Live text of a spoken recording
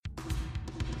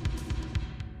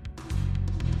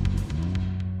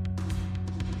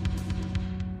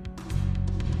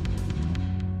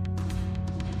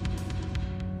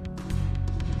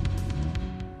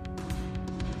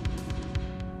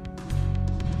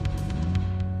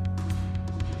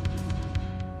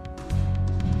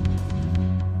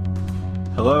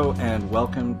Hello and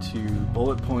welcome to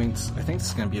Bullet Points. I think this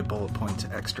is going to be a Bullet Points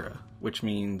Extra, which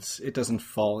means it doesn't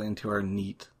fall into our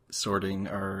neat sorting,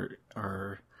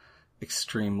 our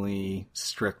extremely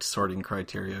strict sorting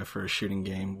criteria for a shooting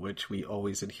game, which we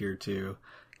always adhere to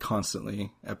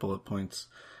constantly at Bullet Points.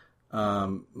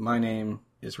 My name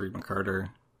is Reed McCarter.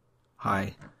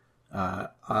 Hi.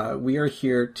 We are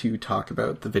here to talk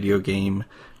about the video game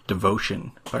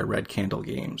Devotion by Red Candle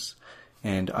Games.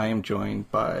 And I am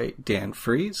joined by Dan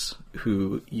Fries,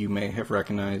 who you may have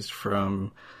recognized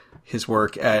from his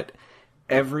work at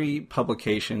every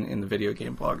publication in the video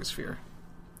game blogosphere.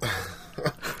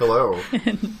 Hello.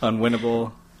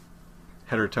 Unwinnable,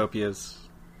 Heterotopias,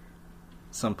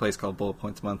 some place called Bullet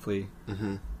Points Monthly.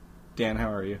 Mm-hmm. Dan,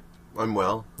 how are you? I'm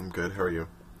well. I'm good. How are you?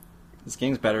 This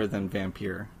game's better than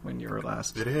Vampire when you were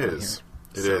last. It is.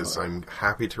 It is. I'm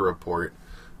happy to report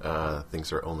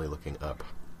things are only looking up.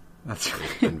 That's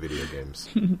right. In video games.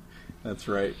 That's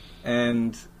right.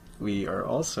 And we are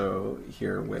also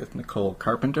here with Nicole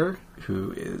Carpenter,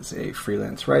 who is a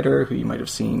freelance writer who you might have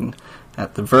seen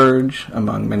at The Verge,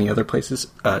 among many other places.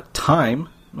 Time,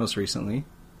 most recently,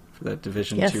 for that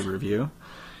Division 2 review.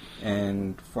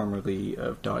 And formerly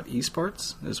of Dot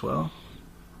Esports as well.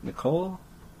 Nicole,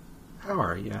 how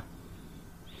are you?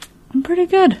 I'm pretty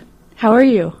good. How are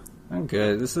you? I'm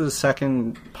good. This is the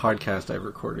second podcast I've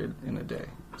recorded in a day.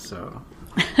 So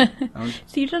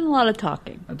you've done a lot of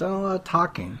talking. I've done a lot of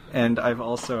talking. And I've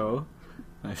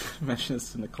mentioned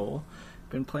this to Nicole,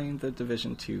 been playing the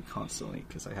Division 2 constantly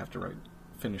because I have to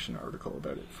finish an article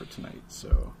about it for tonight.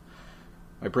 So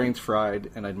my brain's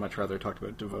fried, and I'd much rather talk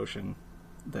about Devotion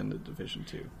than the Division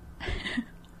 2.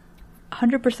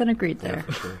 100% agreed there.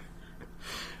 Yeah, for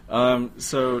sure.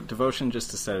 So Devotion, just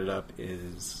to set it up,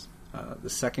 is the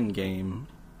second game,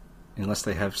 unless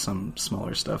they have some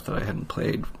smaller stuff that I hadn't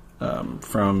played,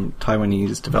 from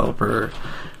Taiwanese developer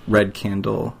Red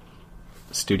Candle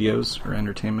Studios or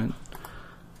Entertainment.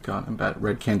 God, I'm bad at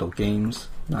Red Candle Games.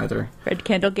 Neither. Red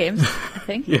Candle Games, I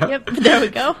think. Yeah. Yep, there we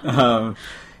go.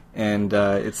 And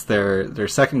it's their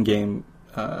second game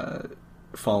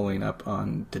following up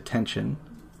on Detention,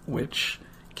 which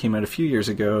came out a few years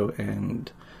ago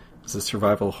and is a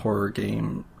survival horror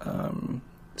game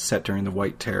set during the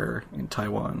White Terror in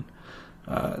Taiwan.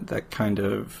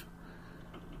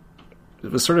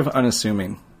 It was sort of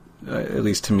unassuming, at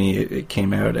least to me. It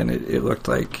came out and it looked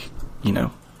like,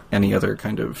 any other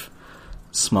kind of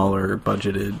smaller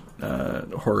budgeted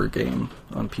horror game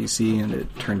on PC, and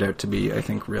it turned out to be, I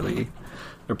think, really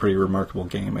a pretty remarkable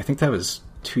game. I think that was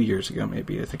 2 years ago,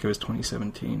 maybe. I think it was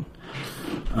 2017.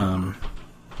 I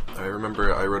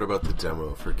remember I wrote about the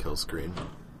demo for Killscreen.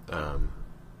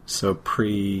 So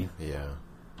pre... Yeah.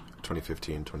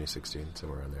 2015, 2016,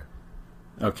 somewhere around there.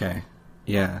 Okay.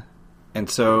 Yeah. And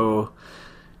so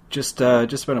just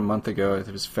about a month ago, it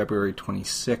was February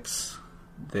 26th,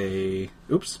 it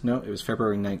was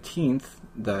February 19th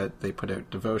that they put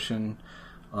out Devotion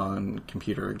on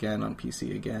computer again, on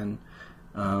PC again,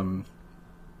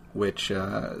 which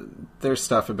there's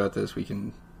stuff about this we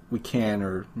can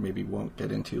or maybe won't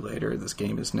get into later. This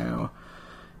game is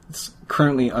it's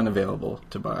currently unavailable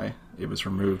to buy. It was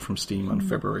removed from Steam on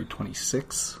February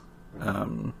 26th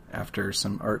after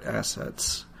some art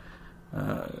assets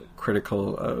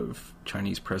critical of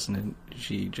Chinese President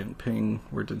Xi Jinping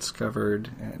were discovered,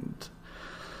 and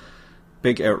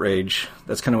big outrage.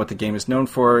 That's kind of what the game is known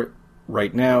for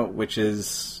right now, which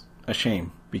is a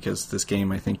shame because this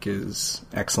game, I think, is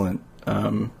excellent.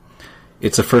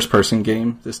 It's a first-person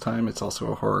game this time. It's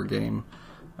also a horror game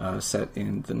set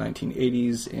in the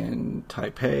 1980s in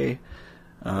Taipei,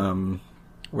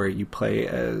 where you play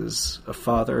as a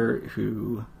father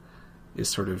who is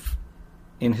sort of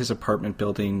in his apartment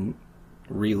building,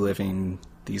 reliving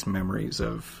these memories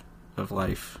of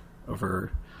life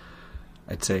over,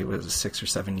 I'd say it was 6 or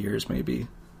 7 years, maybe.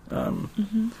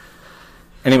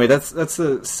 Anyway, that's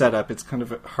the setup. It's kind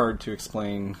of hard to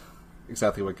explain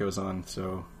exactly what goes on,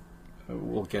 so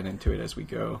we'll get into it as we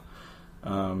go.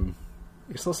 I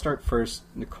guess I'll start first,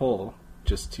 Nicole,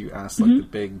 just to ask the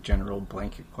big general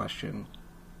blanket question.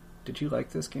 Did you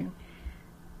like this game?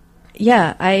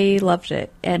 Yeah, I loved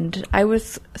it. And I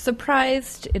was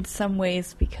surprised in some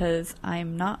ways because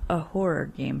I'm not a horror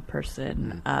game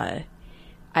person.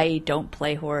 I don't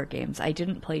play horror games. I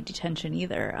didn't play Detention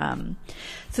either.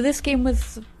 So this game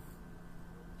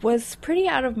was pretty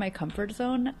out of my comfort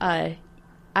zone. I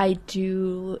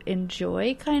do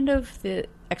enjoy kind of the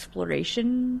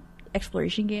exploration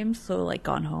games, so like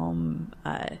Gone Home,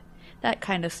 that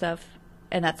kind of stuff.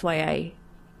 And that's why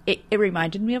it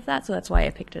reminded me of that, so that's why I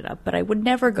picked it up. But I would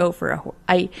never go for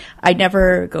I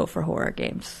never go for horror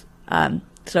games.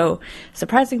 So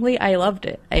surprisingly, I loved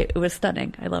it. It was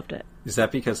stunning. I loved it. Is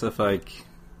that because of like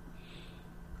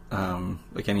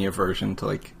any aversion to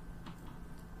like,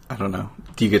 I don't know,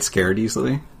 do you get scared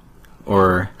easily?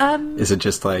 Or is it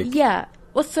just like... Yeah.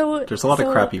 Well, so... There's a lot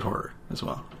of crappy horror as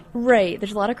well. Right.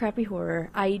 There's a lot of crappy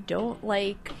horror. I don't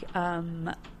like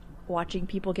watching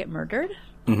people get murdered.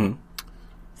 Mm-hmm.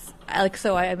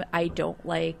 I don't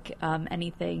like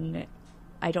anything...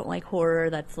 I don't like horror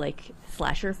that's like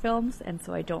slasher films, and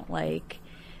so I don't like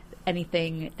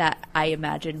anything that I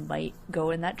imagine might go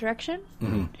in that direction.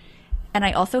 Mm-hmm. And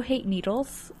I also hate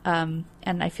needles, and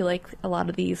I feel like a lot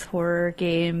of these horror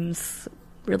games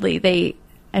really,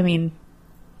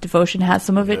 Devotion has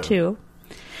some of it too.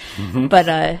 Mm-hmm. But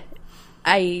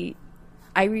I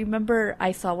remember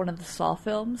I saw one of the Saw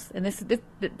films, and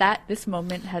this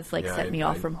moment has set me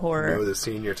off from horror. I know the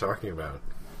scene you're talking about.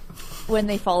 When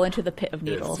they fall into the pit of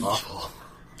needles. It's awful.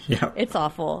 Yeah. It's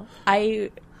awful.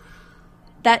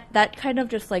 That kind of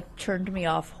just turned me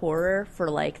off horror for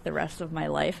the rest of my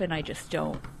life, and I just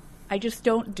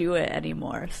don't do it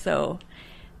anymore. So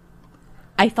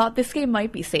I thought this game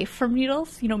might be safe from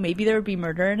needles. Maybe there would be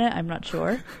murder in it. I'm not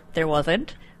sure. There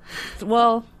wasn't.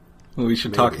 Well, we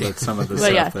should talk about some of the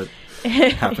stuff that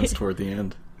happens toward the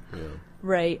end. Yeah.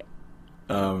 Right.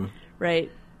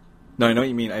 Right. No, I know what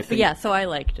you mean. I think. Yeah, so I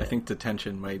liked it. I think the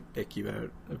tension might ick you out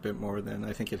a bit more than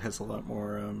I think it has a lot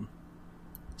more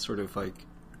sort of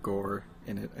gore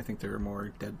in it. I think there are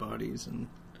more dead bodies and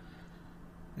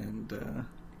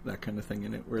that kind of thing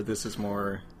in it, where this is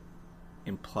more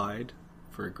implied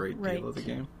for a great deal of the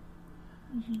game.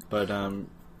 Mm-hmm. But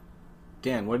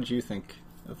Dan, what did you think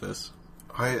of this?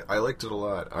 I liked it a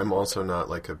lot. I'm also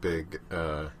not a big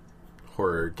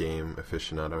horror game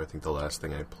aficionado. I think the last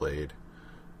thing I played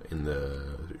in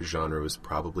the genre was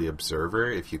probably Observer,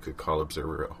 if you could call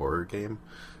Observer a horror game.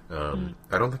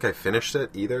 I don't think I finished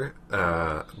it either,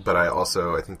 but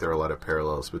I think there are a lot of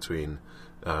parallels between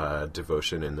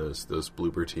Devotion and those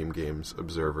Bloober Team games,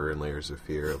 Observer and Layers of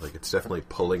Fear. It's definitely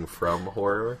pulling from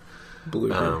horror.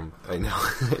 Bloober. I know.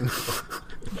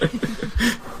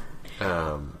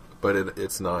 But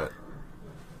it's not.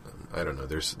 I don't know.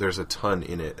 There's a ton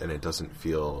in it, and it doesn't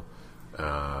feel.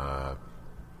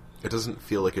 It doesn't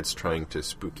feel like it's trying to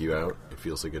spook you out. It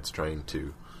feels like it's trying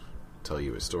to tell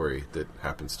you a story that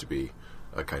happens to be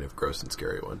a kind of gross and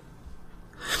scary one.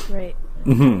 Right.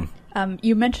 Mm-hmm.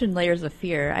 You mentioned Layers of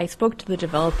Fear. I spoke to the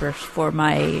developers for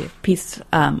my piece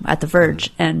at The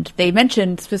Verge, and they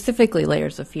mentioned specifically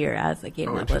Layers of Fear as a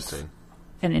game that was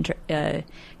kind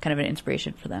of an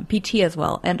inspiration for them. PT as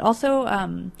well. And also,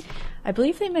 I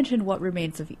believe they mentioned What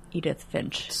Remains of Edith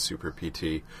Finch. Super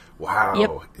PT. Wow. Yep.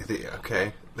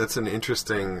 Okay. That's an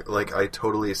interesting, I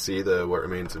totally see the What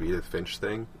Remains of Edith Finch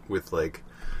thing with,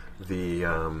 the,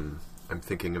 I'm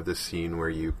thinking of the scene where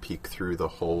you peek through the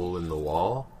hole in the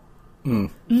wall.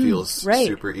 Feels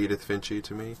super Edith Finchy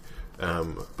to me.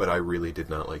 But I really did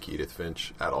not like Edith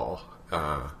Finch at all.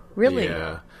 Really?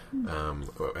 Yeah.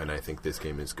 And I think this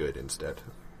game is good instead.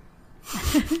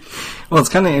 Well, it's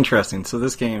kind of interesting. So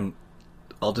this game,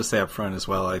 I'll just say up front as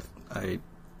well, I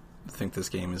think this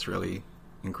game is really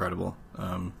incredible.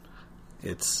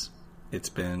 It's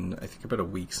been, I think, about a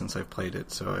week since I've played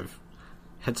it, so I've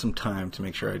had some time to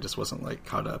make sure I just wasn't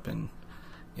caught up in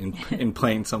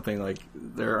playing something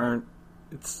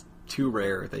it's too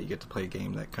rare that you get to play a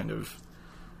game that kind of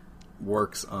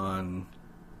works on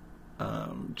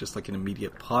just an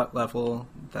immediate plot level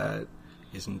that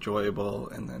is enjoyable,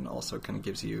 and then also kind of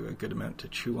gives you a good amount to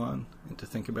chew on and to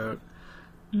think about,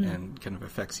 and kind of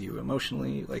affects you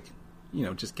emotionally,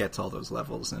 just gets all those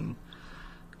levels. And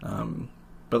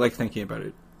but thinking about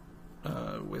it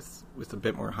with a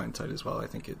bit more hindsight as well, I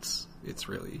think it's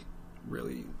really,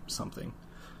 really something.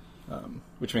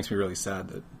 Which makes me really sad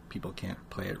that people can't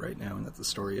play it right now, and that the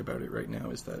story about it right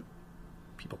now is that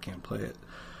people can't play it.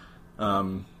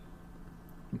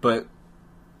 But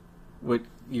what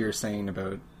you're saying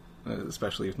about,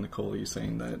 especially with Nicole, you're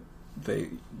saying that they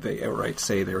outright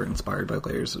say they were inspired by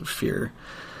Layers of Fear.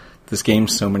 This game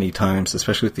so many times,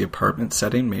 especially with the apartment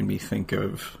setting, made me think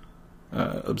of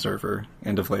Observer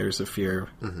and of Layers of Fear,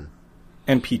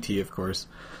 and PT, of course.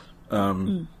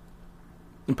 But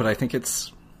I think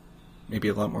it's maybe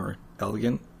a lot more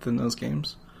elegant than those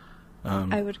games.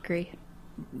 I would agree.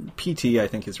 PT, I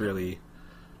think, is really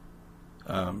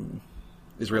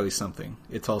something.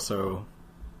 It's also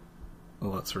a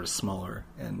lot sort of smaller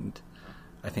and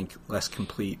I think less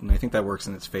complete, and I think that works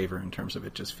in its favor in terms of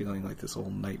it just feeling like this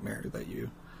old nightmare that you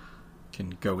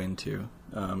can go into.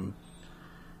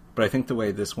 But I think the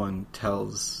way this one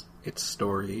tells its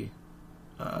story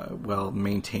while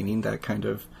maintaining that kind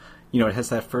of it has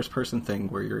that first-person thing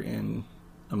where you're in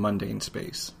a mundane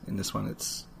space. In this one,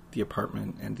 it's the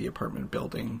apartment and the apartment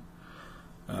building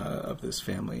of this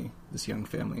young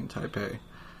family in Taipei.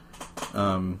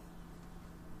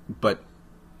 But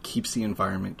keeps the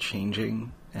environment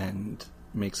changing and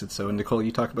makes it so. And Nicole,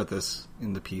 you talk about this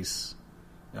in the piece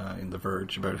in The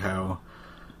Verge about how,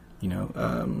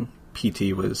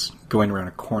 PT was going around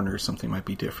a corner, something might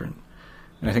be different.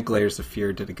 And I think Layers of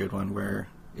Fear did a good one where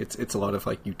it's a lot of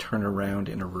like you turn around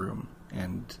in a room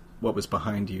and what was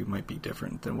behind you might be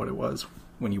different than what it was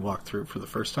when you walked through for the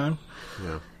first time.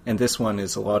 Yeah. And this one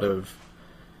is a lot of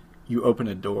you open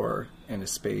a door and a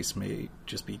space may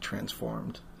just be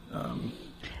transformed.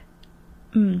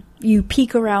 You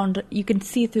peek around, you can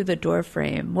see through the door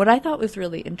frame. What I thought was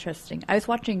really interesting, I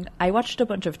watched a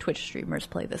bunch of Twitch streamers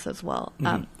play this as well.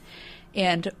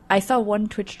 And I saw one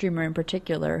Twitch streamer in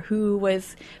particular who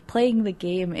was playing the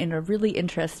game in a really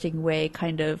interesting way,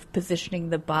 kind of positioning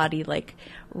the body like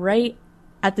right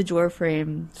at the door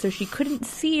frame, so she couldn't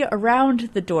see around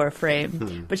the door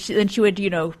frame, but then she would,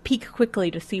 peek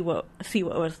quickly to see what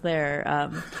was there.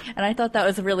 And I thought that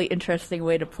was a really interesting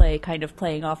way to play, kind of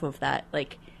playing off of that,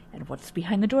 like, and what's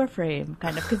behind the door frame,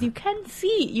 kind of, because you can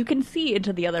see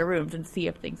into the other rooms and see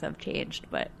if things have changed.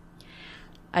 But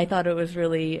I thought it was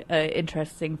really an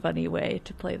interesting, funny way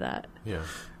to play that. Yeah,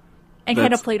 and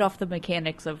kind of played off the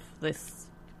mechanics of this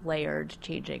layered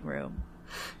changing room.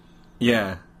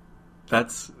 Yeah.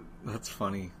 That's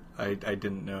funny. I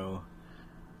didn't know.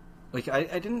 Like,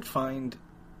 I didn't find,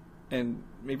 and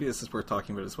maybe this is worth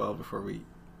talking about as well before we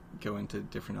go into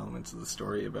different elements of the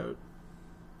story about,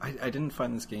 I didn't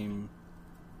find this game,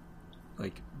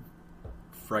 like,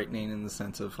 frightening in the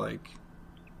sense of, like,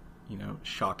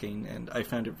 shocking, and I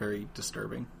found it very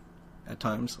disturbing at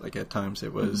times. Like, at times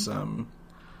it was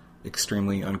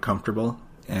extremely uncomfortable,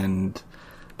 and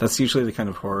that's usually the kind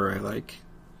of horror I like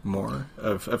more,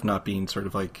 of not being sort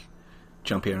of like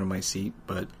jumping out of my seat,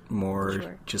 but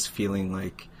more just feeling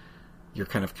like you're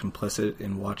kind of complicit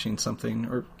in watching something,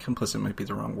 or complicit might be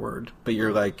the wrong word, but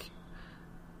you're like,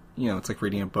 it's like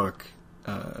reading a book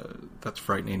that's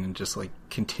frightening and just like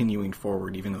continuing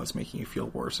forward even though it's making you feel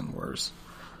worse and worse.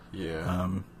 Yeah.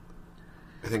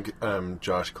 I think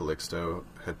Josh Calixto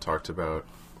had talked about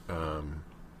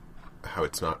how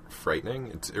it's not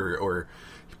frightening. It's or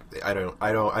I don't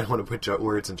want to put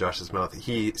words in Josh's mouth.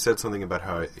 He said something about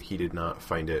how he did not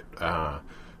find it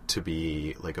to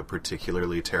be like a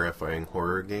particularly terrifying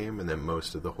horror game, and that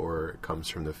most of the horror comes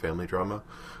from the family drama,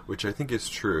 which I think is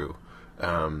true.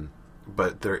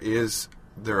 But there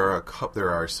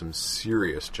are some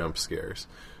serious jump scares,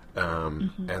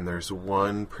 and there's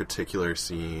one particular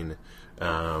scene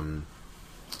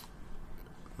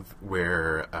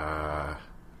where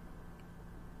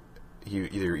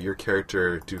your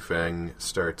character Dufeng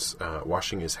starts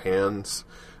washing his hands,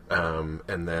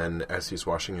 and then as he's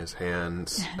washing his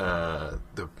hands,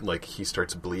 he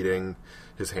starts bleeding.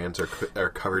 His hands are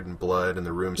covered in blood, and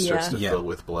the room starts to fill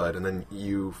with blood. And then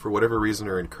you, for whatever reason,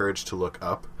 are encouraged to look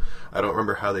up. I don't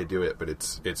remember how they do it, but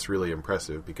it's really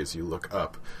impressive because you look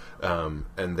up, and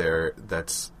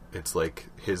it's like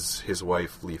his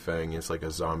wife Li Feng is like a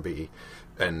zombie,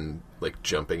 and like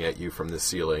jumping at you from the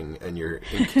ceiling, and you're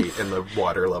and the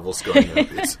water level's going up.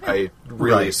 I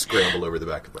really scrambled over the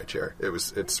back of my chair.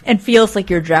 It's and feels like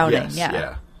you're drowning. Yes, yeah.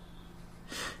 Yeah.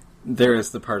 There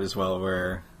is the part as well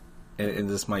where, and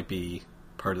this might be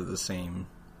part of the same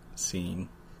scene,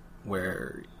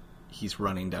 where he's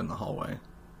running down the hallway,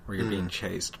 where you're being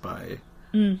chased by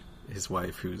his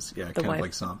wife, who's kind of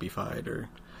like zombified, or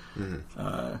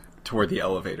toward the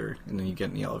elevator, and then you get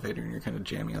in the elevator and you're kind of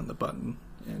jamming on the button,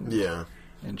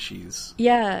 and she's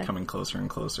coming closer and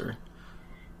closer.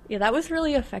 Yeah, that was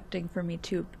really affecting for me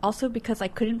too. Also because I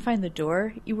couldn't find the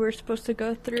door you were supposed to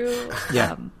go through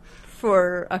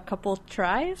for a couple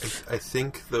tries. I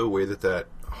think the way that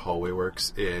hallway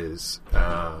works is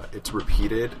it's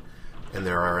repeated, and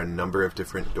there are a number of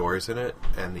different doors in it,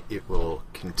 and it will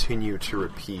continue to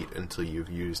repeat until you've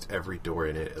used every door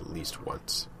in it at least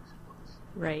once.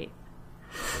 Right.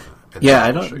 And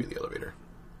I'll show you the elevator.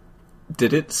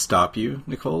 Did it stop you,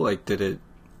 Nicole? Like,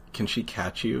 can she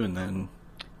catch you and then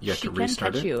you have to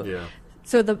restart it? You. Yeah.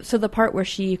 So the part where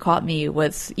she caught me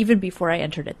was even before I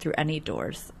entered it through any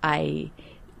doors.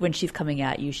 When she's coming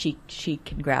at you, she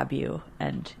can grab you,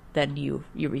 and then you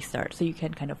restart. So you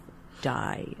can kind of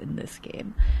die in this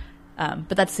game,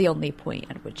 but that's the only point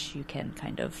at which you can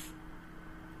kind of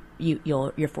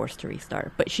you're forced to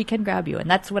restart. But she can grab you, and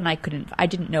that's when I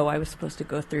didn't know I was supposed to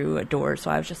go through a door,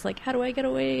 so I was just like, how do I get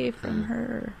away from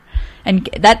her? And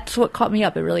that's what caught me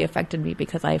up. It really affected me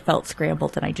because I felt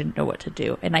scrambled and I didn't know what to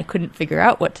do, and I couldn't figure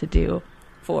out what to do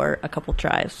for a couple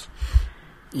tries.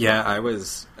 Yeah,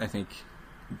 I think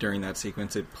during that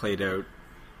sequence it played out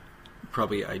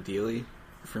probably ideally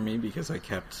for me because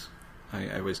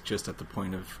I was just at the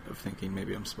point of thinking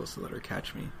maybe I'm supposed to let her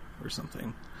catch me or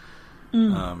something.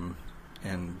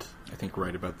 And I think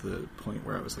right about the point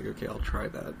where I was like, okay, I'll try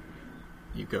that.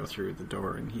 You go through the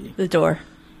door and the door.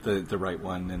 The right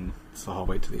one, and it's the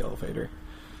hallway to the elevator.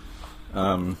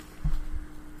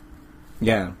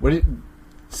 Yeah.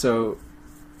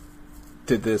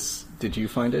 Did you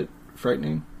find it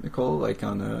frightening, Nicole? Like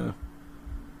I'm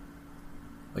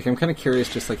kind of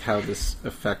curious just like how this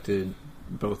affected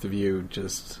both of you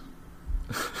just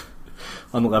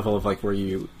on the level of like were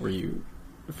you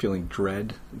feeling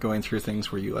dread going through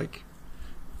things? Were you like,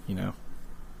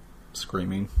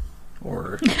 screaming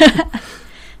or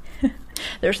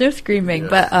There's no screaming,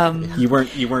 but you weren't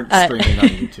screaming on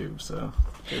YouTube, so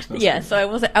there's no screaming.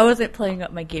 So I wasn't playing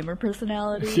up my gamer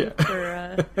personality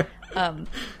for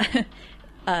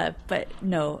but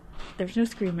no, there's no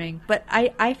screaming. But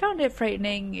I found it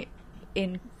frightening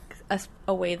in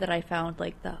a way that I found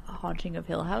like the Haunting of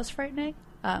Hill House frightening.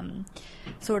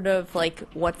 Sort of like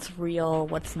what's real,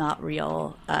 what's not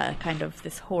real, kind of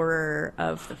this horror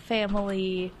of the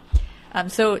family.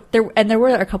 So there were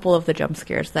a couple of the jump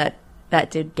scares that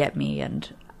did get me,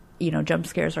 and jump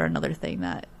scares are another thing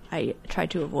that I try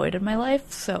to avoid in my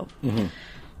life. So,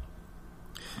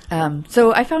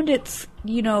 so I found it's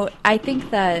I think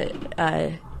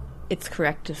that it's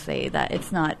correct to say that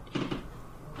it's not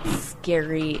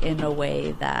scary in a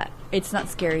way that it's not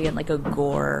scary in like a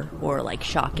gore or like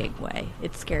shocking way.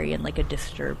 It's scary in like a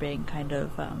disturbing kind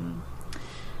of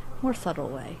more subtle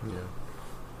way. Yeah.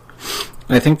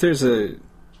 I think there's a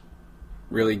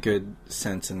really good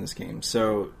sense in this game.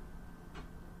 So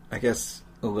I guess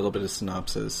a little bit of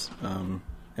synopsis, and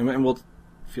we'll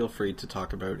feel free to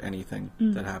talk about anything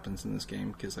that happens in this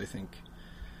game because I think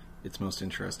it's most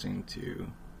interesting to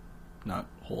not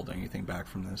hold anything back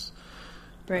from this.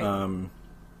 Right.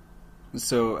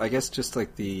 So I guess just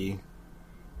like the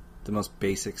most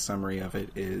basic summary of it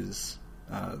is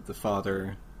the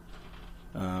father,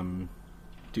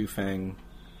 Dufeng,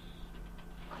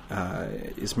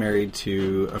 is married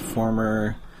to a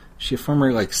former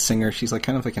like singer. She's like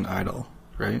kind of like an idol,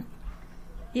 right?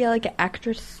 Yeah, like an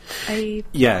actress.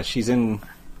 Yeah, she's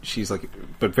like,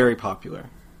 but very popular.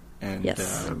 And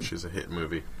yes. She's a hit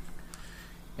movie.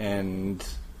 And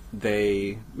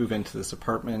they move into this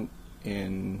apartment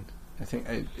in, I think,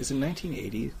 is it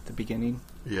 1980, the beginning?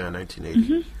 Yeah,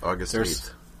 1980. August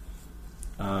 8th.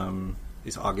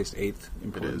 Is August 8th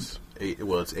important? It is.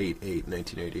 It's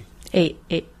 8/8/1980.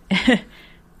 8/8.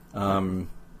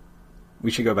 We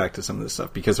should go back to some of this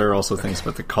stuff because there are also things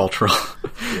about the cultural.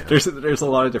 Yeah. There's a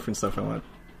lot of different stuff I want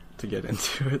to get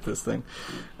into with this thing.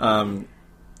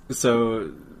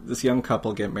 So this young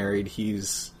couple get married.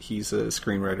 He's a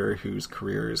screenwriter whose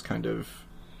career is kind of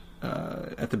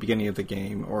at the beginning of the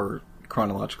game, or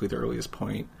chronologically the earliest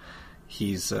point.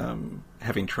 He's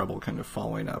having trouble kind of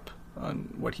following up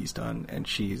on what he's done, and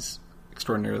she's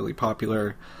extraordinarily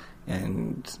popular,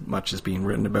 and much is being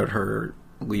written about her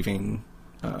leaving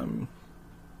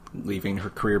her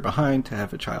career behind to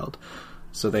have a child.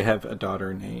 So they have a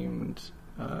daughter named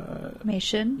Mei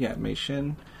Xin. Yeah, Mei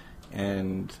Xin,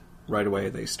 and right away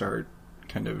they start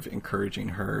kind of encouraging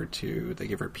her they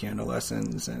give her piano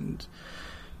lessons and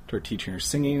start teaching her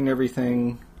singing and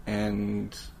everything,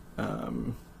 and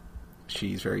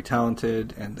she's very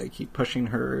talented, and they keep pushing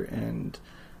her, and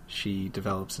she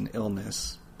develops an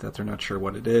illness that they're not sure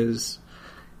what it is,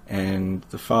 and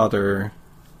the father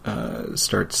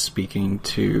starts speaking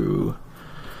to,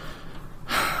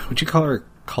 would you call her a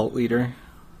cult leader?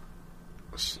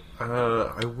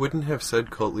 I wouldn't have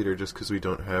said cult leader just because we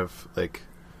don't have like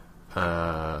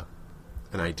an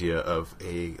idea of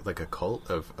a cult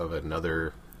of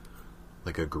another,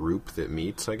 like a group that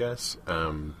meets, I guess.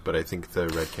 But I think the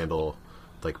Red Candle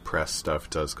like press stuff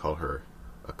does call her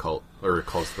a cult, or it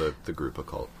calls the group a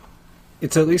cult.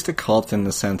 It's at least a cult in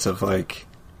the sense of like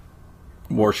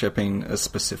worshipping a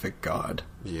specific god.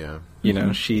 Yeah.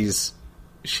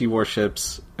 She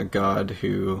worships a god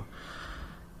who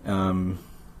I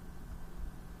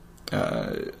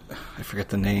forget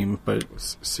the name, but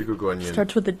Sigu Guanyin.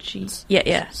 Starts with a G.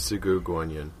 Yeah. Sigu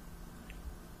Guanyin.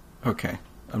 Okay.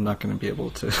 I'm not going to be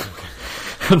able to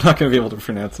I'm not going to be able to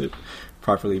pronounce it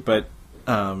properly, but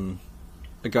a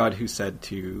god who said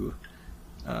to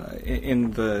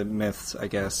in the myths, I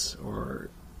guess, or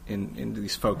in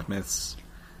these folk myths,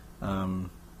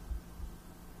 isn't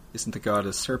the god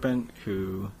a serpent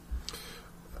who?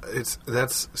 Or is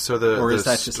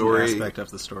that just an aspect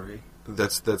of the story?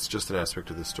 That's just an aspect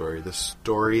of the story. The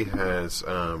story has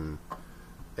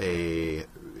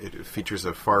it features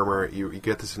a farmer. You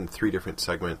get this in 3 different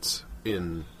segments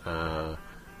in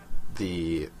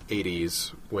the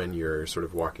 80s when you're sort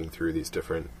of walking through these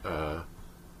different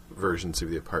versions of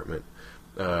the apartment.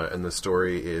 And the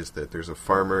story is that there's a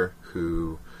farmer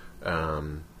who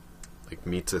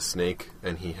meets a snake,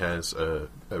 and he has a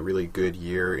really good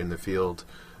year in the field,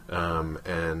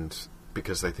 and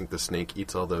because I think the snake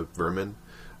eats all the vermin,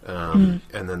 and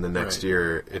then the next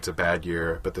year it's a bad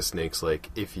year, but the snake's like,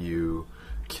 if you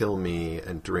kill me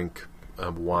and drink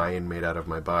wine made out of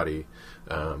my body,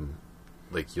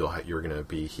 you're gonna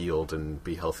be healed and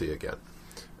be healthy again.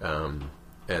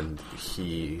 And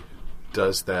he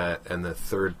does that, and the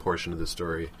third portion of the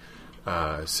story,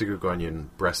 Sigurd Guanyin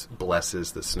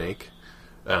blesses the snake,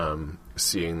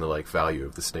 seeing the value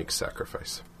of the snake's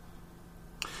sacrifice.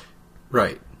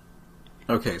 Right.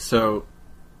 Okay, so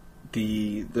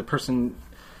the person,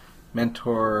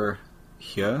 Mentor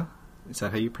Hye, is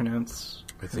that how you pronounce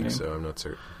I think name? So, I'm not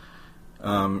certain.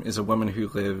 Is a woman who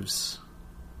lives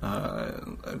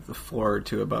the floor or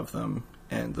 2 above them,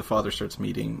 and the father starts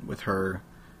meeting with her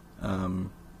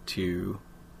to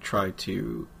try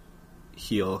to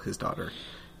heal his daughter,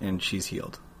 and she's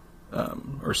healed,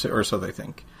 or so they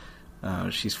think.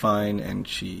 She's fine, and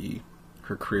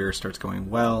her career starts going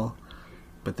well,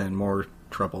 but then more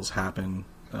troubles happen,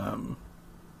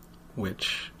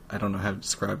 which I don't know how to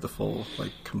describe the full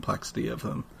complexity of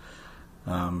them.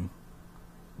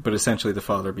 But essentially, the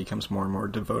father becomes more and more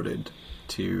devoted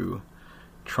to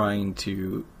trying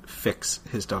to fix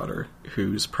his daughter,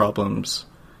 whose problems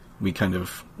we kind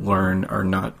of learn are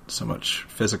not so much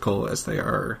physical as they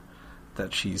are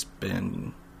that she's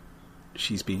being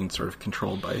sort of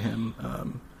controlled by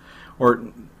him, or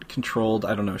controlled.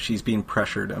 I don't know. She's being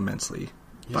pressured immensely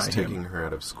by him. He's taking her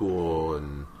out of school,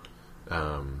 and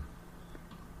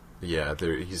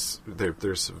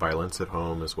there's violence at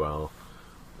home as well.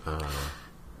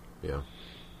 Yeah.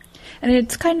 And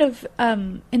it's kind of,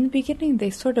 in the beginning,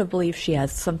 they sort of believe she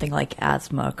has something like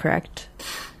asthma, correct?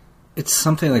 It's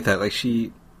something like that.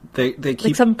 They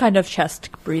keep some kind of chest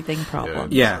breathing problem.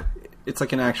 Yeah. It's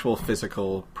like an actual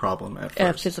physical problem at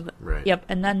first. Right. Yep.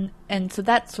 And so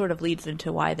that sort of leads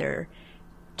into why they're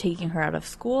taking her out of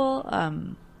school.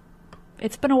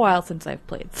 It's been a while since I've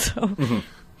played, so. Mm-hmm.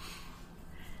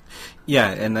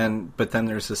 Yeah, but then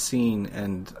there's a scene,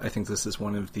 and I think this is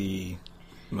one of the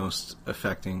most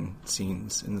affecting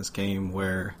scenes in this game,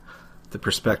 where the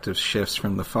perspective shifts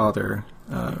from the father,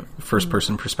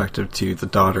 first-person perspective, to the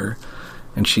daughter,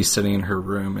 and she's sitting in her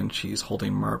room, and she's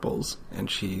holding marbles, and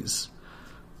she's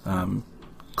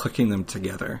clicking them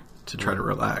together to try to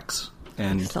relax.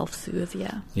 And self-soothe,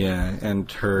 yeah. Yeah, and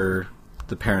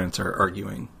the parents are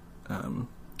arguing,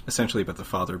 essentially about the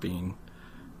father being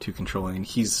too controlling.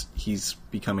 He's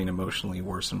becoming emotionally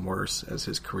worse and worse as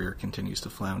his career continues to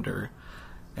flounder,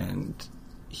 and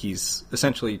he's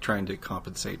essentially trying to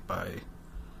compensate by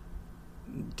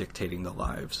dictating the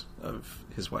lives of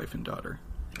his wife and daughter.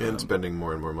 And spending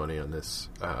more and more money on this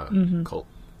cult.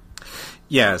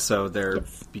 Yeah, so they're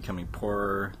becoming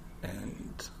poorer,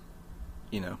 and,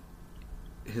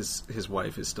 his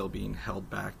wife is still being held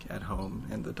back at home,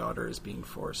 and the daughter is being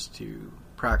forced to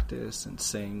practice and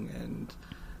sing, and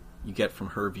you get from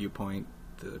her viewpoint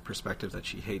the perspective that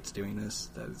she hates doing this,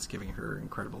 that it's giving her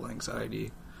incredible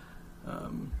anxiety.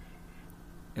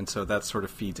 And so that sort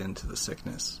of feeds into the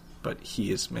sickness, but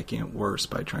he is making it worse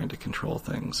by trying to control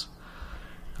things.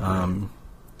 And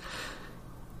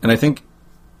I think,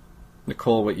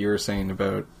 Nicole, what you were saying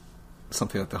about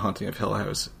something like The Haunting of Hill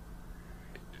House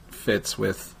fits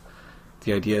with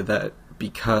the idea that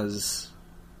because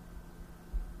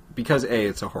A,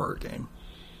 it's a horror game,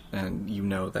 and you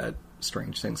know that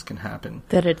strange things can happen.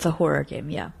 That it's a horror game,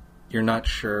 yeah. You're not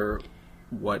sure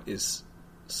what is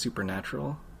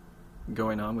supernatural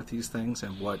going on with these things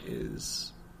and what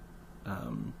is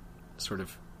sort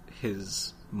of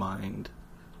his mind,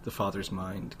 the father's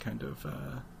mind, kind of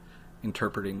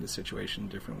interpreting the situation in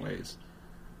different ways.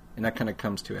 And that kind of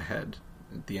comes to a head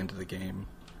at the end of the game.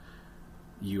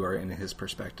 You are in his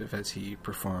perspective as he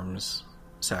performs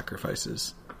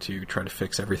sacrifices to try to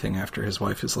fix everything after his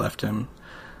wife has left him.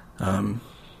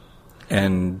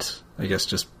 And I guess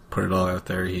just put it all out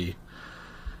there, he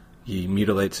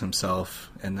mutilates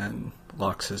himself and then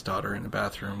locks his daughter in a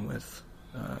bathroom with,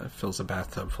 fills a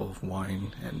bathtub full of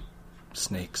wine and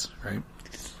snakes, right?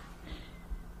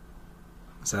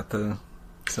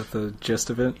 Is that the gist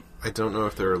of it? I don't know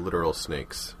if there are literal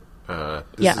snakes. I'm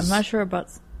not sure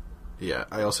about... Yeah,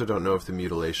 I also don't know if the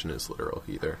mutilation is literal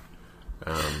either.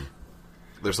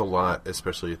 There's a lot,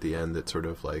 especially at the end, that sort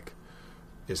of like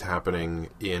is happening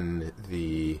in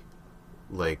the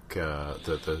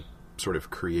the sort of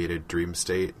created dream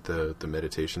state, the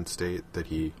meditation state that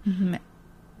he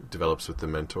develops with the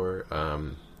mentor,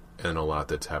 and a lot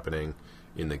that's happening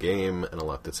in the game, and a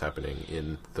lot that's happening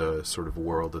in the sort of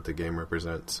world that the game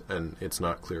represents, and it's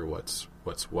not clear what's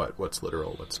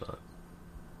literal, what's not.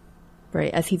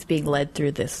 Right, as he's being led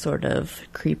through this sort of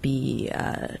creepy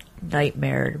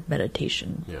nightmare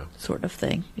meditation sort of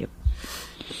thing. Yep.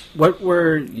 What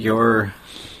were your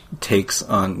takes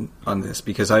on this?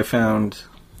 Because I found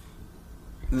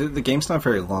the game's not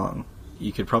very long.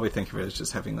 You could probably think of it as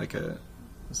just having like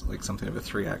something of a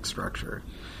 3-act structure.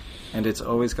 And it's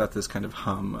always got this kind of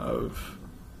hum of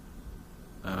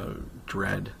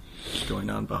dread going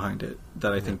on behind it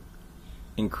that I think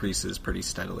increases pretty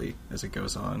steadily as it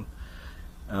goes on.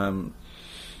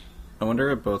 I wonder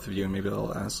if both of you, and maybe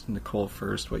I'll ask Nicole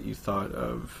first, what you thought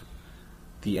of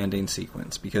the ending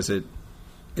sequence, because it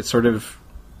sort of,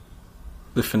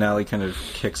 the finale kind of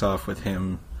kicks off with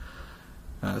him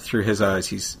through his eyes.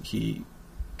 He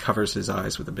covers his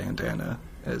eyes with a bandana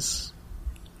as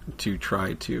to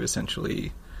try to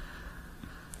essentially,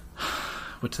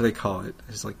 what do they call it?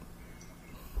 It's like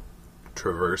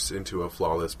traverse into a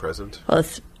flawless present. Well,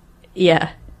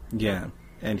 yeah,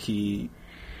 and he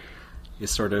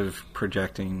is sort of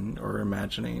projecting or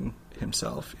imagining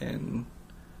himself in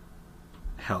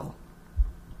hell.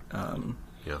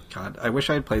 God, I wish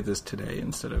I had played this today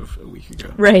instead of a week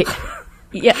ago. Right.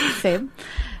 Yeah, same.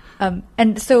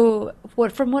 And so,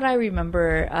 from what I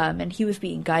remember, and he was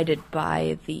being guided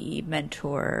by the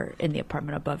mentor in the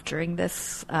apartment above during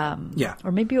this,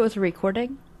 or maybe it was a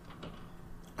recording.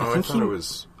 I thought it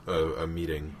was a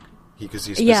meeting, because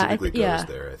he specifically goes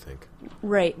there, I think.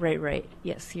 Right.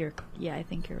 Yes, I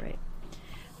think you're right.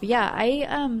 But yeah,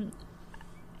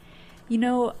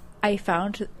 I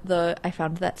found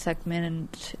that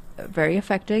segment very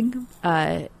affecting,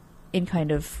 in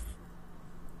kind of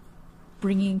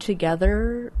bringing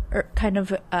together, or kind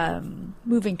of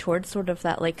moving towards sort of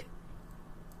that like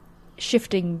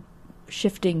shifting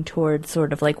towards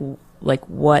sort of like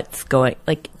what's going,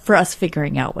 like for us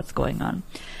figuring out what's going on.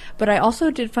 But I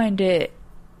also did find it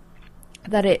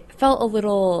that it felt a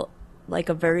little like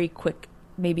a very quick,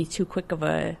 maybe too quick of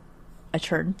a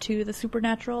turn to the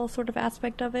supernatural sort of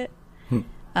aspect of it.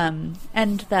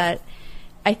 And that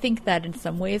I think that in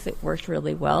some ways it worked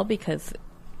really well, because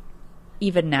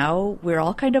even now we're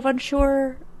all kind of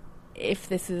unsure if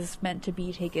this is meant to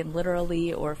be taken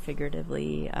literally or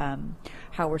figuratively,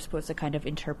 how we're supposed to kind of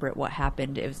interpret what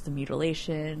happened. Is the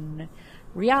mutilation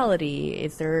reality?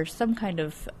 Is there some kind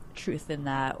of truth in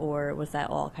that, or was that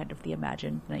all kind of the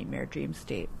imagined nightmare dream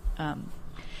state?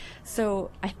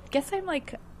 So I guess I'm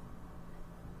like,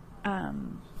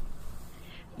 when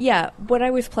I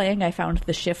was playing, I found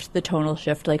the tonal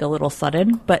shift like a little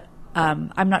sudden, but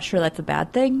I'm not sure that's a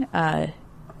bad thing. I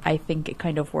think it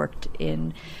kind of worked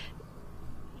in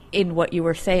what you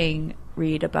were saying,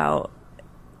 Reed, about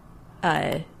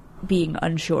being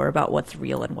unsure about what's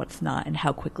real and what's not, and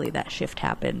how quickly that shift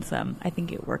happens. I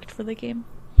think it worked for the game.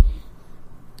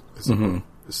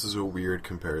 This is a weird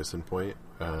comparison point,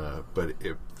 but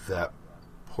that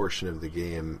portion of the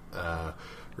game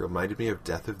reminded me of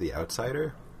Death of the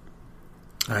Outsider.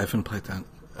 I haven't played that.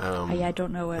 I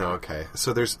don't know it. Oh, okay,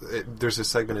 so there's a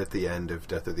segment at the end of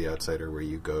Death of the Outsider where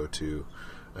you go to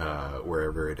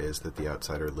wherever it is that the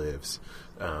outsider lives,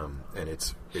 and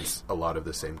it's a lot of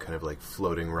the same kind of like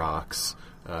floating rocks,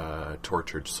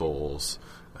 tortured souls.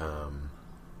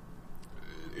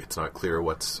 It's not clear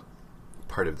what's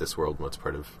part of this world and what's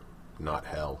part of not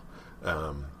hell.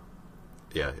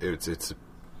 It's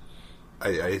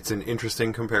an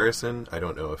interesting comparison. I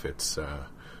don't know if it's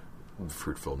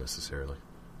fruitful necessarily.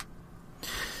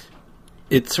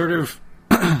 It's sort of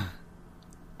I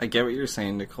get what you're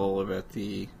saying, Nicole, about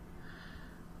it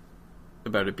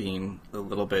being a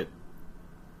little bit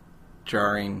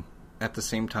jarring. At the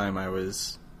same time, I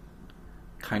was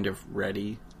kind of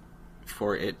ready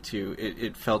for it to...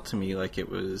 It felt to me like it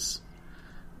was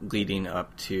leading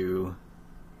up to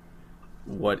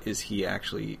what is he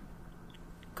actually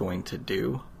going to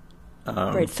do.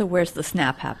 Right, so where's the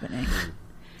snap happening?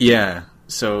 Yeah,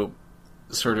 so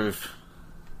sort of...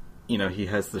 he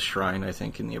has the shrine, I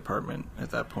think, in the apartment at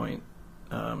that point,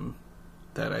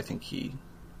 that I think he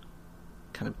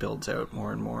kind of builds out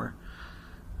more and more.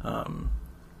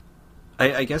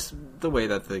 I guess the way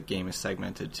that the game is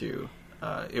segmented, too,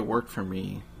 it worked for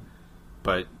me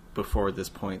but before this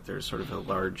point, there's sort of a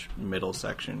large middle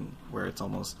section where it's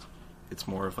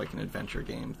more of like an adventure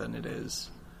game than it is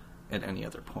at any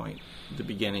other point. The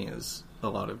beginning is a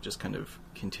lot of just kind of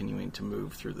continuing to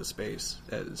move through the space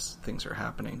as things are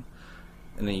happening.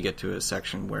 And then you get to a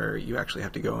section where you actually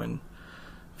have to go and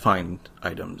find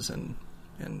items and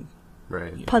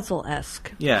Right.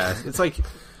 Puzzle-esque. yeah, it's like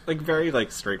very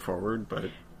like straightforward, but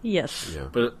Yes. Yeah.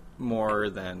 but more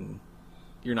than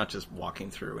you're not just walking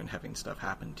through and having stuff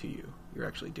happen to you. You're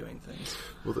actually doing things.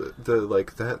 Well, the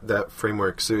like that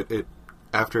framework. So it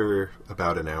after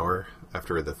about an hour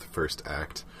after the first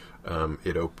act,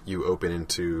 you open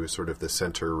into sort of the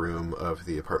center room of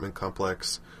the apartment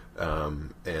complex,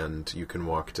 and you can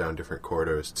walk down different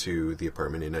corridors to the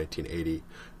apartment in 1980,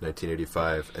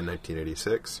 1985, and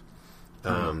 1986.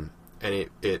 And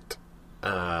it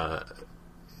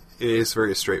is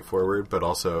very straightforward, but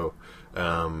also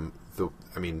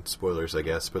spoilers, I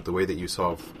guess, but the way that you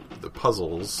solve the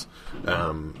puzzles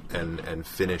and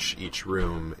finish each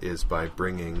room is by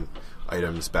bringing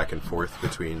items back and forth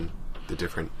between the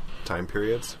different time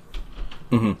periods.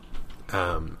 Mm-hmm.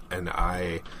 And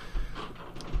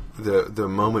the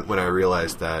moment when I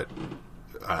realized that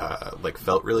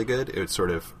felt really good, it was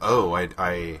sort of,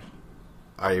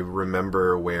 I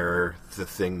remember where the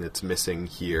thing that's missing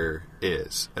here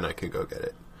is, and I can go get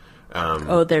it.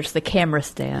 There's the camera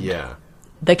stand. Yeah.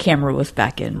 The camera was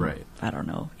back in, Right. I don't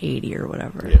know, 80 or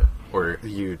whatever. Yeah. Or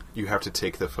you have to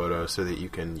take the photo so that you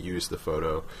can use the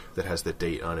photo that has the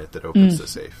date on it that opens the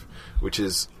safe, which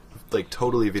is like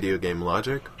totally video game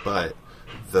logic, but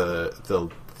the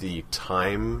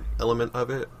time element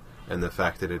of it and the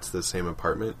fact that it's the same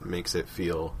apartment makes it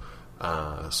feel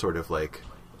sort of like,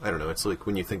 I don't know, it's like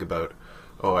when you think about,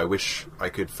 I wish I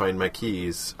could find my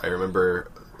keys. I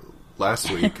remember last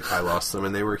week I lost them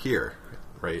and they were here,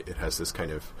 right? It has this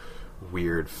kind of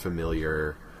weird,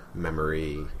 familiar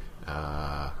memory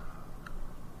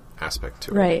aspect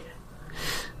to it.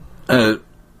 Right.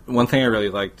 One thing I really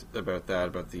liked about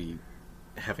the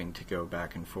having to go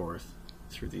back and forth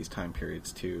through these time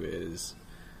periods too is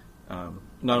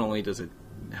not only does it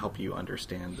help you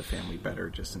understand the family better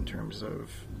just in terms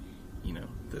of,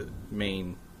 the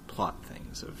main plot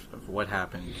things of what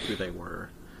happened, who they were,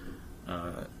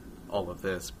 all of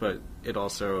this, but it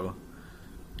also,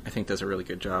 I think, does a really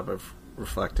good job of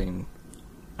reflecting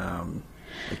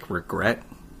regret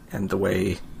and the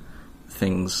way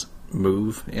things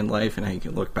move in life, and how you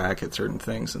can look back at certain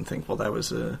things and think, well, that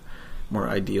was a more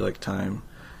idyllic time,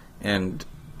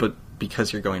 but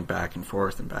because you're going back and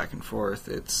forth,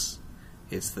 it's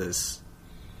this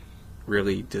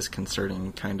really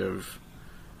disconcerting kind of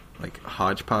like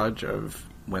hodgepodge of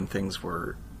when things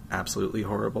were absolutely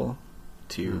horrible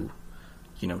to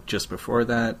just before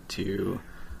that to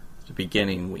the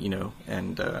beginning,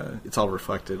 and it's all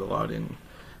reflected a lot in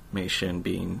Mei Shin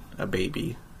being a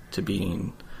baby to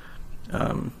being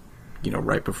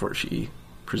right before she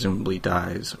presumably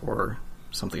dies or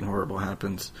something horrible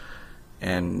happens,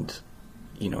 and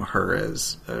her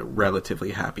as a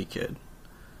relatively happy kid.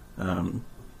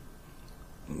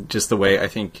 Just the way, I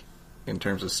think, in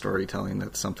terms of storytelling,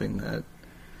 that's something that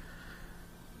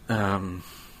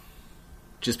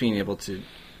just being able to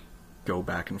go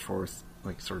back and forth,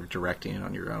 like sort of directing it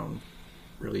on your own,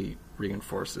 really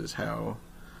reinforces how,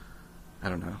 I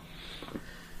don't know.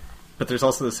 But there's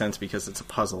also the sense, because it's a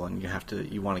puzzle and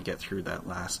you want to get through that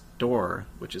last door,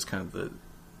 which is kind of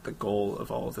the goal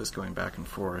of all of this going back and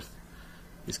forth,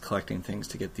 is collecting things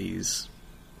to get these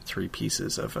 3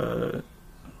 pieces of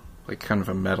kind of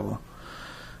a medal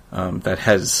that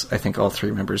has, I think, all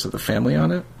 3 members of the family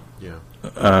on it. Yeah.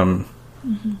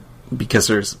 Because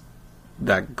there's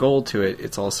that goal to it,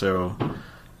 it's also,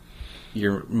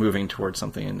 you're moving towards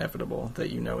something inevitable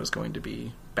that is going to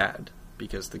be bad,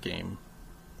 because the game,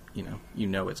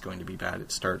 it's going to be bad.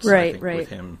 It starts, I think, with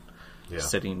him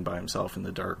sitting by himself in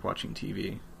the dark watching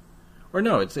TV. Or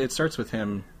no, it starts with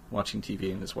him watching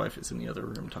TV and his wife is in the other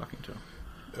room talking to him.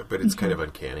 But it's kind of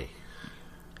uncanny.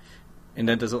 And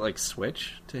then does it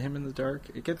switch to him in the dark?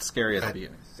 It gets scary at the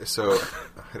beginning. So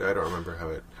I don't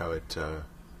remember how it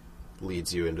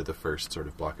leads you into the first sort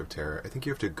of block of terror. I think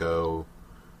you have to go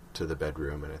to the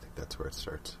bedroom, and I think that's where it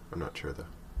starts. I'm not sure though.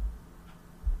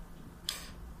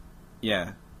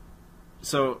 Yeah.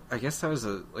 So I guess that was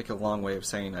a long way of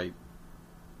saying I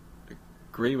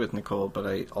agree with Nicole, but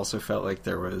I also felt like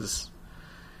there's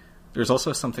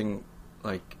also something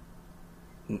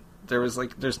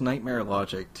there's nightmare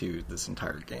logic to this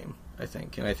entire game, I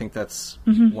think. And I think that's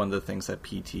one of the things that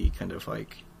PT kind of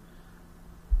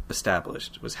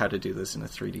established, was how to do this in a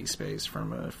 3D space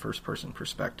from a first person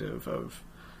perspective of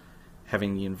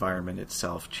having the environment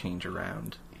itself change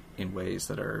around in ways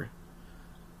that are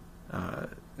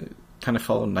kind of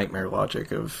follow nightmare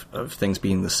logic of things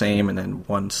being the same and then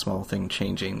one small thing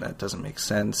changing that doesn't make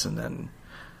sense. And then,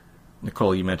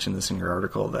 Nicole, you mentioned this in your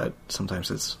article, that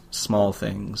sometimes it's small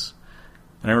things.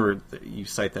 And I remember that you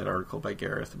cite that article by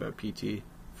Gareth about PT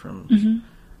from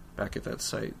back at that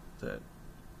site that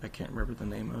I can't remember the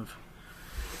name of.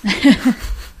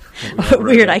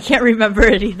 Weird, I can't remember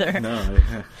it either. No,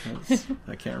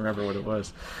 I can't remember what it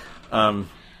was.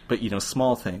 But,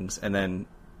 small things and then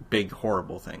big,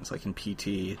 horrible things. Like in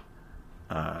PT,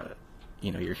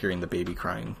 you're hearing the baby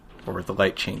crying or the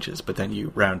light changes, but then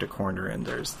you round a corner and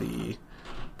there's the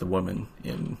woman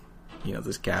in,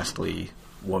 this ghastly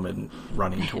woman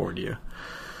running toward you.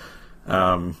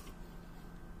 And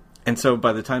so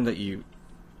by the time that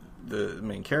the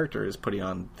main character is putting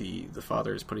on the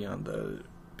father is putting on the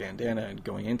bandana and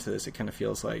going into this, it kind of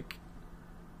feels like,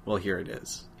 well, here it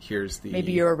is. Here's the...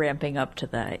 Maybe you're ramping up to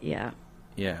that, yeah.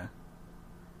 Yeah.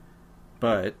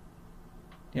 But,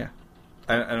 yeah.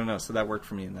 I don't know. So that worked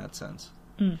for me in that sense.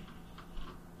 Mm.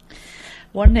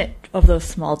 One of those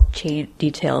small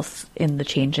details in the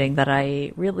changing that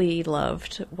I really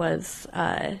loved was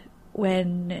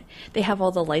when they have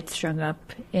all the lights strung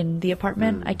up in the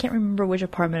apartment. I can't remember which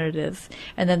apartment it is.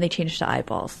 And then they change to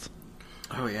eyeballs.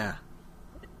 Oh, yeah.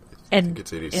 I think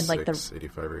it's 86,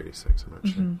 85 or 86, I'm not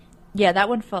sure. Yeah, that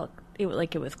one felt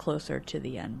like it was closer to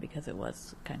the end because it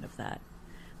was kind of that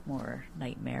more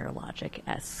nightmare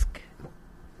logic-esque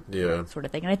sort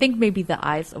of thing. And I think maybe the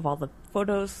eyes of all the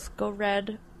photos go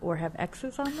red or have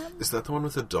X's on them. Is that the one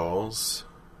with the dolls?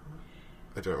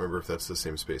 I don't remember if that's the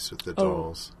same space with the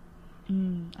dolls.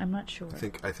 I'm not sure.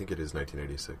 I think it is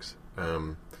 1986.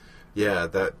 Yeah,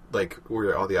 that, like,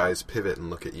 where all the eyes pivot and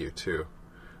look at you, too.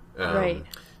 Right.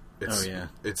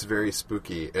 It's very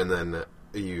spooky, and then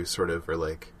you sort of are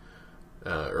like,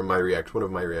 one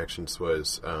of my reactions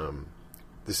was,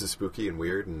 this is spooky and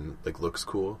weird and, like, looks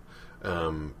cool,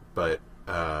 but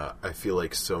I feel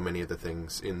like so many of the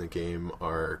things in the game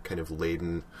are kind of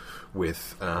laden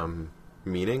with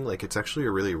meaning. Like, it's actually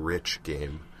a really rich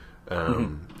game,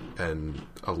 and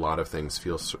a lot of things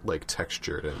feel, like,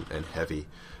 textured and heavy,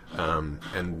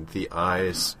 and the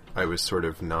eyes, I was sort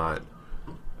of not...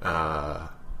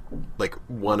 like,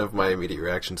 one of my immediate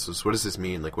reactions was, what does this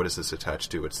mean? Like, what is this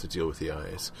attached to? What's the deal with the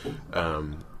eyes?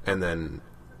 And then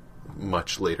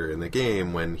much later in the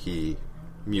game, when he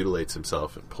mutilates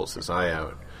himself and pulls his eye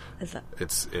out,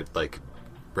 it like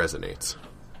resonates.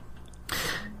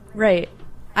 Right.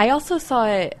 I also saw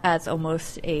it as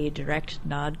almost a direct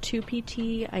nod to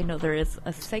PT. I know there is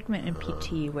a segment in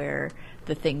PT where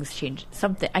the things change.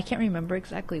 Something, I can't remember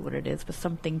exactly what it is, but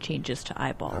something changes to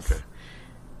eyeballs. Okay.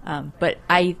 But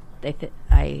I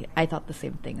thought the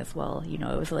same thing as well. It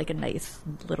was like a nice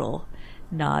little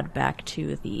nod back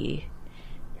to the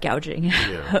gouging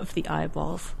of the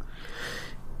eyeballs.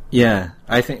 Yeah,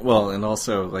 I think, well, and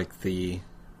also like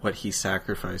what he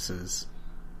sacrifices,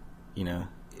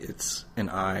 it's an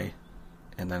eye,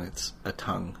 and then it's a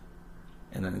tongue,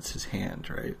 and then it's his hand,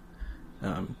 right?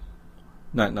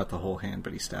 Not the whole hand,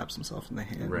 but he stabs himself in the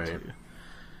hand, right?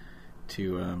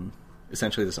 To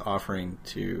essentially this offering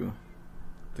to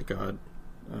the god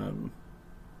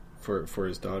for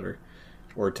his daughter,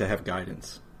 or to have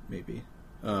guidance, maybe.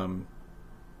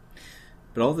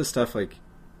 But all this stuff, like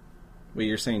what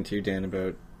you're saying too, Dan,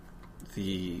 about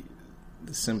the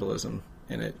symbolism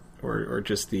in it, or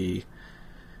just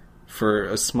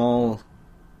for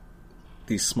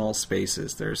these small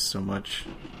spaces, there's so much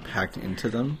packed into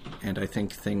them, and I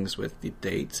think things with the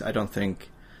dates, I don't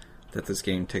think that this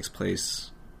game takes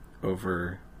place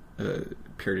over a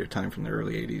period of time from the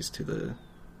early 80s to the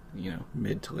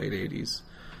mid to late 80s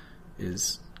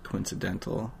is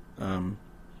coincidental. I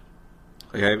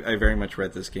very much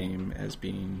read this game as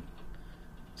being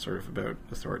sort of about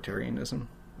authoritarianism,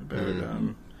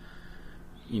 about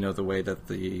the way that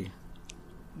the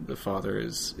father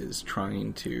is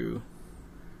trying to,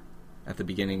 at the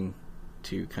beginning,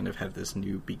 to kind of have this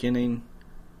new beginning,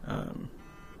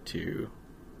 to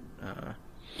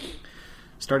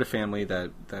start a family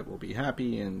that will be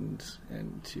happy and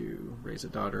to raise a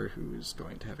daughter who's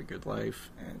going to have a good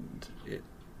life, and it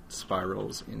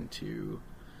spirals into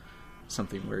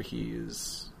something where he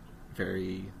is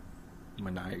very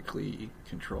maniacally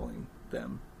controlling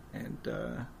them, and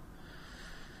the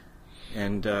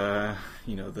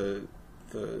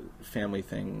family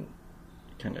thing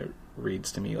kind of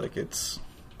reads to me like it's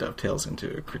dovetails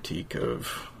into a critique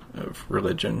of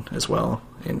religion as well,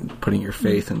 in putting your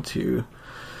faith into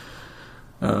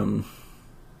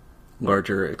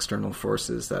larger external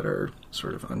forces that are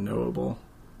sort of unknowable,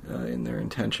 in their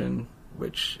intention,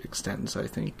 which extends, I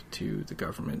think, to the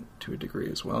government to a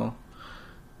degree as well.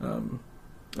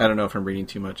 I don't know if I'm reading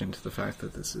too much into the fact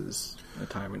that this is a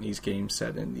Taiwanese game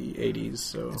set in the 80s,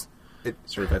 so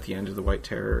sort of at the end of the White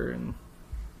Terror. And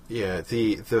yeah,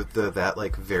 that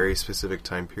like very specific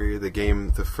time period. The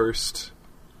game,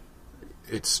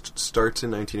 it starts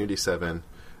in 1987,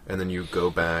 and then you go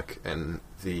back and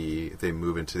they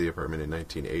move into the apartment in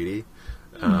 1980.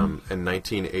 In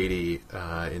 1980,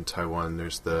 in Taiwan,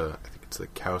 there's I think it's the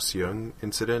Kaohsiung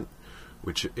incident,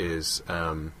 which is,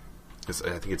 I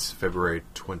think it's February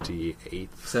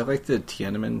 28th. Is that like the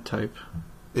Tiananmen type?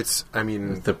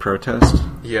 The protest?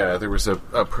 Yeah, there was a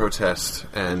protest,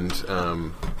 and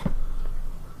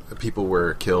people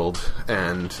were killed,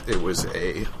 and it was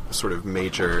a sort of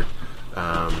major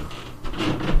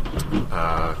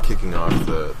kicking off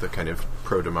the kind of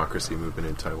pro-democracy movement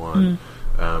in Taiwan,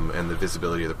 and the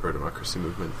visibility of the pro-democracy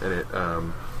movement. And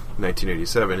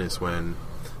 1987 is when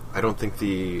I don't think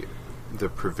the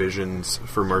provisions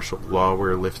for martial law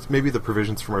were lifted. Maybe the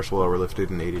provisions for martial law were lifted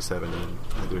in 87, and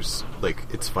there's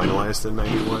it's finalized in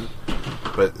 91.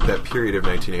 But that period of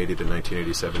 1980 to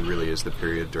 1987 really is the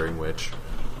period during which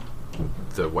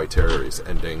the White Terror is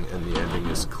ending, and the ending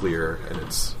is clear, and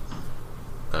it's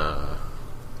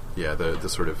the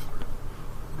sort of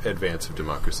advance of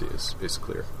democracy is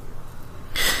clear.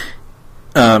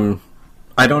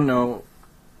 I don't know.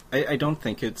 I don't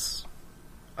think it's.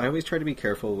 I always try to be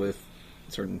careful with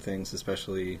certain things,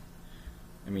 especially.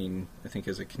 I think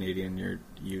as a Canadian, you're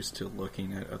used to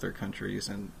looking at other countries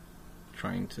and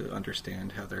trying to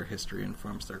understand how their history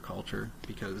informs their culture,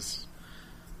 because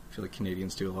I feel like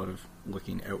Canadians do a lot of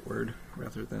looking outward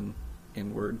rather than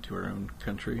inward to our own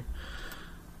country.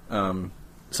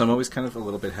 So I'm always kind of a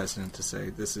little bit hesitant to say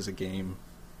this is a game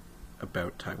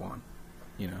about Taiwan,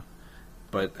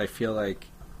 But I feel like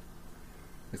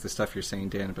the stuff you're saying,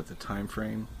 Dan, about the time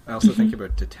frame, I also think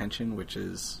about Detention, which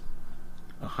is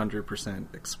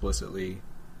 100% explicitly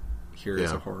here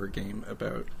is a horror game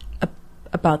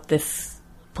about this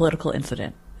political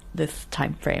incident, this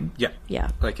time frame. Yeah.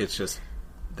 Like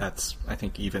that's I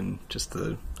think even just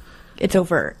the it's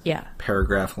overt. Yeah.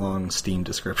 Paragraph long Steam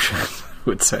description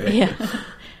would say. Yeah.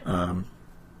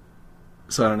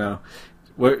 So I don't know.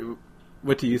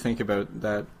 What do you think about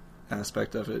that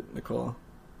aspect of it, Nicole?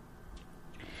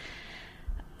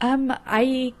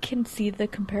 I can see the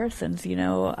comparisons,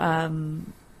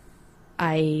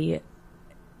 I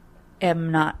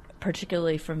am not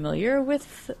particularly familiar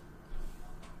with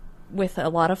a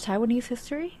lot of Taiwanese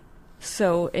history,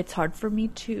 so it's hard for me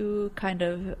to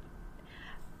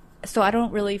so I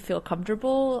don't really feel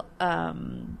comfortable,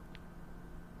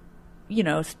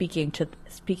 speaking to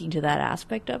that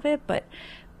aspect of it,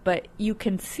 but you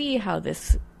can see how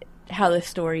this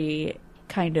story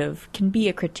kind of can be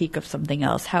a critique of something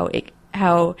else, how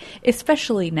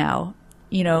especially now,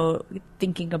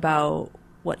 thinking about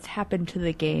what's happened to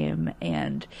the game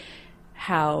and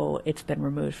how it's been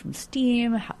removed from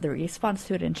Steam, how the response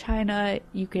to it in China,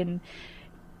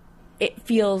 it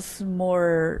feels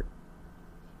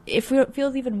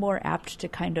even more apt to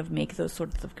kind of make those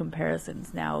sorts of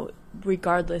comparisons now,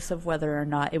 regardless of whether or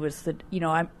not it was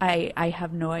I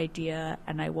have no idea,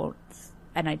 and I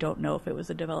don't know if it was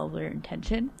a developer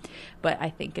intention, but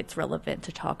I think it's relevant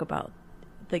to talk about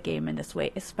the game in this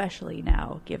way, especially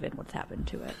now, given what's happened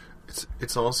to it.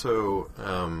 It's also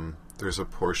there's a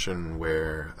portion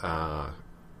where I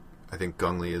think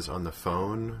Gong Li is on the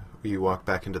phone. You walk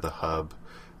back into the hub,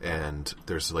 and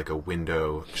there's like a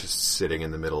window just sitting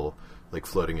in the middle, like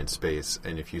floating in space.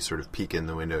 And if you sort of peek in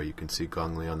the window, you can see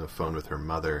Gong Li on the phone with her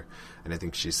mother, and I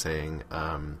think she's saying,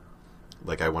 I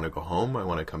want to go home. I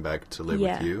want to come back to live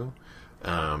with you.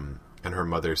 And her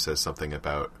mother says something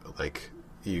about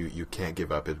you can't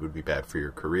give up. It would be bad for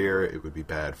your career. It would be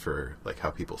bad for how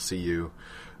people see you.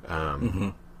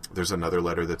 There's another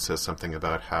letter that says something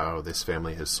about how this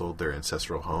family has sold their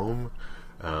ancestral home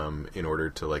in order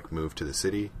to move to the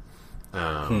city.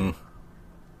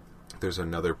 There's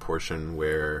another portion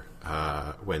where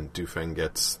when Dufeng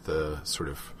gets the sort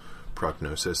of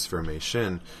prognosis for Mei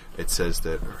Xin, it says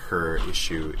that her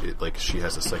issue, she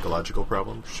has a psychological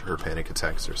problem. Her panic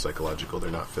attacks are psychological;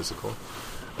 they're not physical.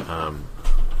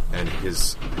 And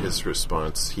his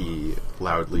response, he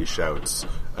loudly shouts,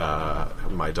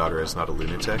 "My daughter is not a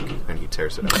lunatic," and he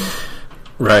tears it out.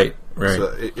 Right.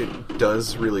 So it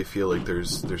does really feel like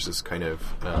there's this kind of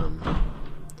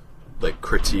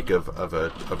critique of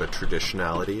a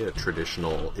traditionality, a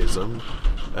traditionalism,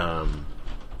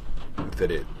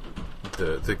 that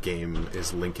the game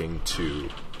is linking to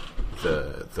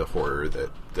the horror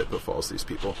that befalls these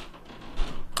people.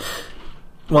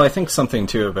 Well, I think something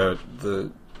too about the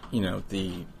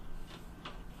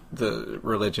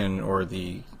religion or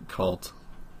the cult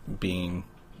being,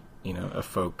 a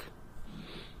folk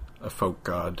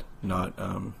god, not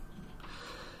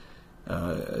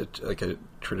like a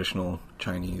traditional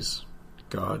Chinese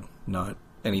god, not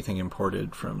anything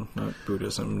imported from, not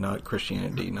Buddhism, not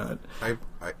Christianity, not... I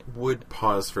would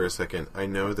pause for a second. I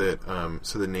know that,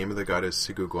 so the name of the god is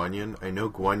Sigu Guanyin. I know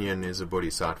Guanyin is a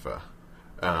bodhisattva.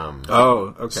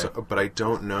 Okay. But I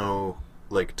don't know,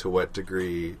 like, to what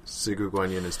degree Sigu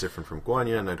Guanyin is different from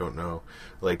Guanyin. I don't know.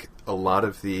 Like, a lot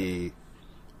of the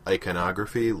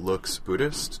iconography looks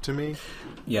Buddhist to me.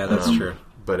 Yeah, that's true.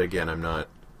 But again, I'm not,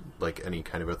 like, any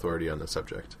kind of authority on the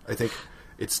subject. I think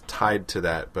it's tied to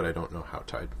that, but I don't know how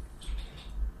tied.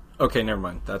 Okay, never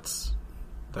mind. That's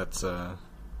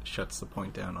shuts the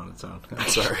point down on its own.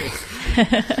 Sorry.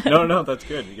 No, that's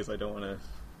good, because I don't want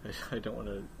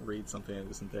to read something that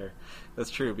isn't there. That's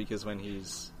true, because when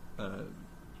he's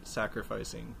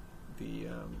sacrificing, the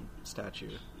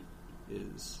statue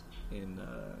is in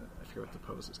I forget what the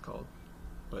pose is called,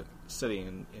 but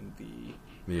sitting in the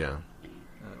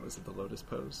was it the lotus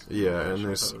pose? Yeah, and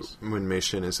there's pose. When Mei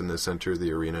Xin is in the center of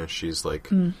the arena, she's like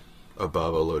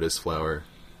above a lotus flower.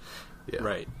 Yeah.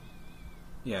 Right.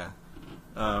 Yeah.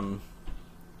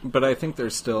 But I think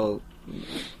there's still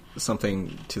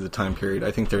something to the time period. I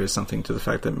think there is something to the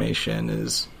fact that Mei Xin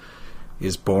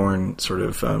is born sort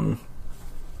of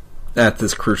at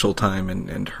this crucial time,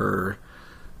 and her,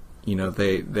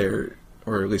 they're,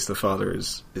 or at least the father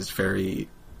is very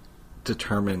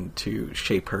determined to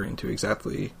shape her into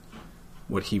exactly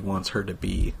what he wants her to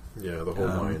be. Yeah, the whole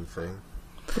Mayan thing.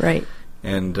 Right.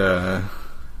 And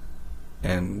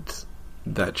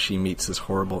that she meets this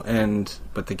horrible end,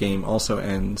 but the game also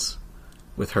ends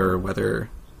with her, whether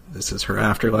this is her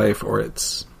afterlife or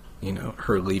it's,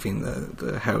 her leaving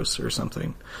the house or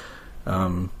something,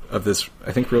 of this,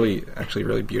 I think, really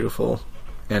beautiful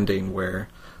ending where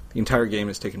the entire game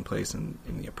is taking place in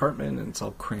the apartment, and it's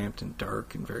all cramped and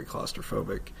dark and very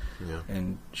claustrophobic. Yeah.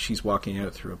 And she's walking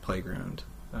out through a playground,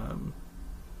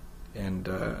 and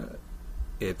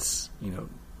it's,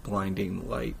 blinding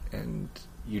light, and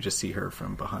you just see her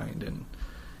from behind,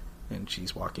 and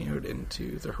she's walking out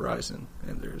into the horizon,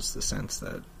 and there's the sense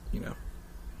that,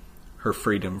 her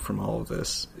freedom from all of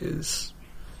this is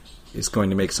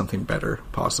going to make something better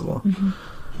possible.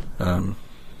 Mm-hmm.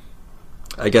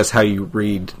 I guess how you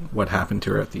read what happened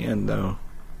to her at the end, though,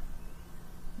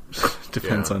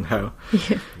 depends on how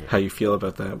you feel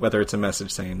about that. Whether it's a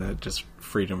message saying that just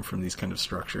freedom from these kind of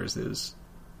structures is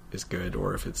good,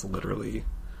 or if it's literally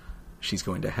she's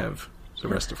going to have the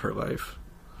rest of her life.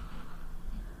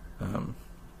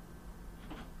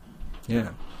 Yeah.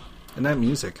 And that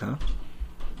music, huh?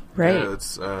 Right. Yeah,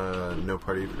 it's No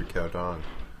Party for Cow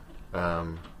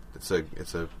Dong. It's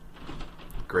a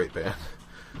great band.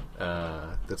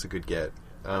 That's a good get.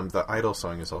 The Idol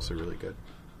song is also really good.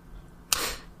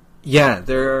 Yeah,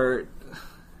 there are...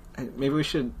 Maybe we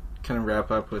should kind of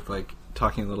wrap up with, like,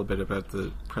 talking a little bit about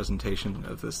the presentation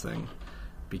of this thing,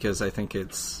 because I think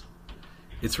it's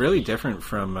really different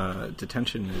from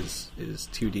Detention is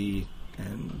 2D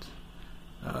and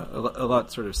a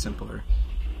lot sort of simpler.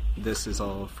 This is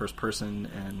all first person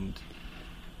and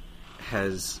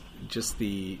has just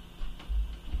the...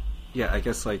 Yeah, I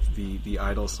guess like the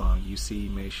Idol song, you see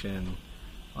Mei Xin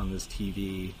on this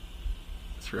TV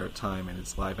throughout time, and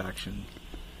it's live action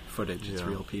footage, it's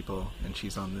real people, and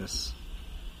she's on this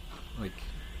like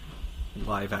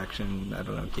live action, I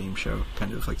don't know, game show,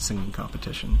 kind of like singing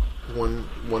competition.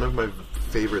 One of my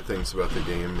favorite things about the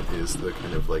game is the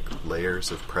kind of like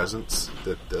layers of presence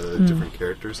that the different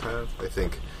characters have. I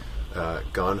think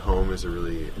Gone Home is a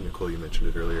really, Nicole, you mentioned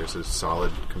it earlier, is a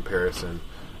solid comparison.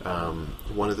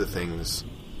 One of the things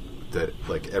that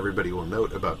like everybody will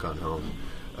note about Gone Home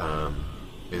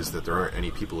is that there aren't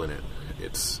any people in it.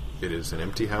 It is an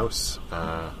empty house.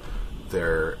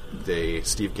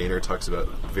 Steve Gaynor talks about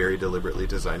very deliberately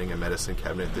designing a medicine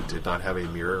cabinet that did not have a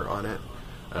mirror on it,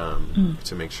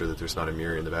 to make sure that there's not a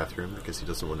mirror in the bathroom, because he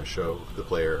doesn't want to show the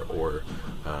player or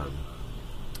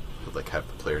like have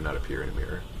the player not appear in a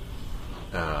mirror.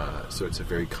 So it's a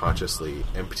very consciously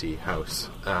empty house.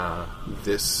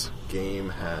 This game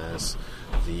has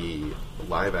the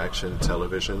live-action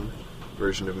television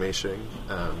version of Mei Xin.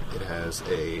 It has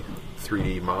a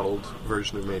 3D modeled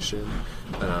version of Mei Xin.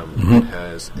 It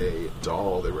has a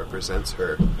doll that represents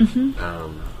her.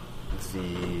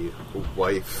 The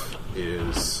wife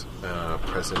is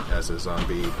present as a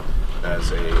zombie,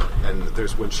 and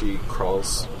there's when she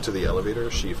crawls to the elevator,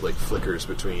 she like flickers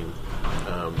between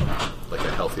like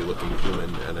a healthy looking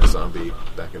human and a zombie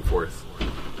back and forth.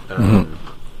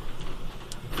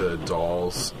 the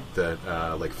dolls that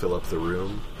like fill up the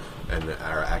room and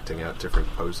are acting out different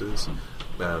poses.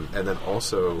 And then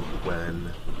also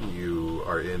when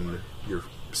you're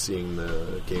seeing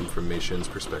the game from Mei Shin's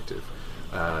perspective,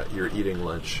 you're eating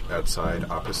lunch outside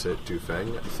opposite Du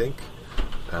Feng, I think.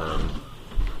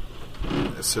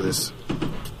 So this,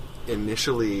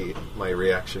 initially my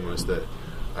reaction was that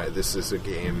this is a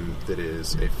game that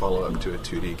is a follow-up to a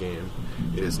 2D game.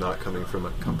 It is not coming from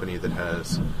a company that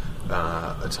has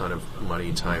a ton of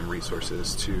money, time,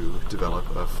 resources to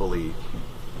develop a fully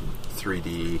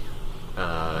 3D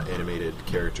animated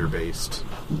character-based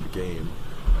game.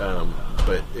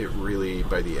 But it really,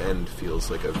 by the end, feels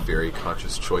like a very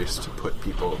conscious choice to put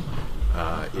people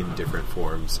in different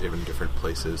forms, in different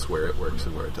places where it works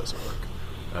and where it doesn't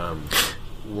work.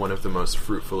 One of the most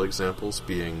fruitful examples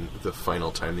being the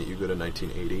final time that you go to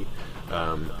 1980,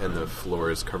 and the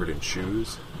floor is covered in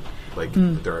shoes. Like,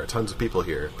 there are tons of people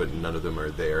here, but none of them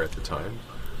are there at the time.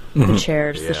 The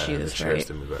chairs, Yeah, the shoes, the chairs right?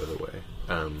 to move out of the way.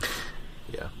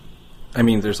 Yeah. I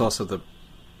mean, there's also the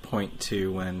point,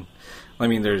 too, when... I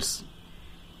mean, there's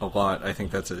a lot... I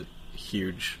think that's a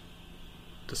huge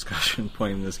discussion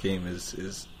point in this game,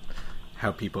 is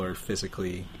how people are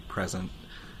physically present.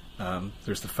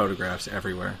 There's the photographs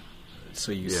everywhere.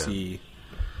 So you see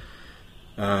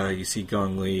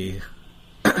Gong Li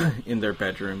in their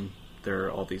bedroom. There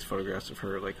are all these photographs of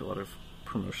her, like a lot of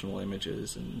promotional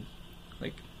images and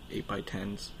like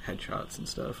 8x10s, headshots and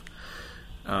stuff.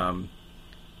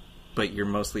 But you're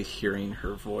mostly hearing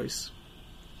her voice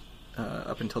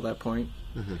up until that point.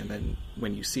 And then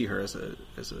when you see her as a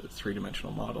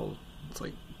three-dimensional model, it's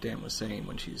like Dan was saying,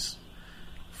 when she's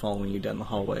following you down the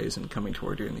hallways and coming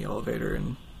toward you in the elevator,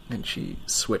 and she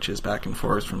switches back and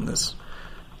forth from this,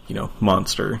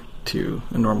 monster to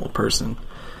a normal person.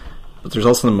 But there's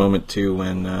also the moment, too,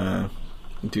 when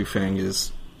Du Feng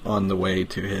is on the way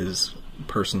to his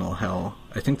personal hell.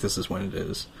 I think this is when it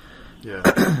is.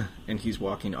 Yeah. And he's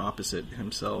walking opposite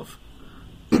himself.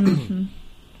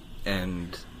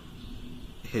 And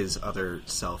his other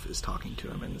self is talking to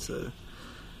him, and it's a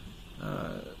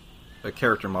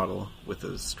character model with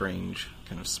a strange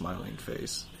kind of smiling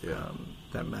face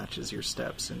that matches your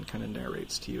steps and kind of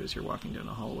narrates to you as you're walking down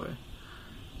a hallway.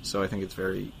 So I think it's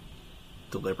very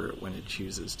deliberate when it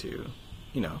chooses to,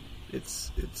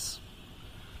 it's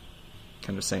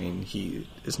kind of saying he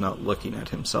is not looking at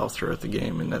himself throughout the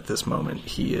game, and at this moment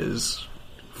he is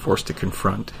forced to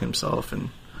confront himself and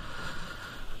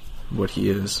what he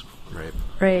is.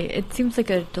 Right. It seems like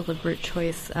a deliberate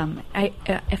choice.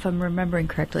 If I'm remembering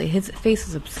correctly, his face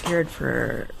is obscured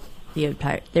for the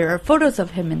entire... There are photos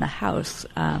of him in the house,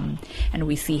 and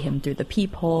we see him through the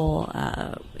peephole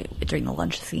during the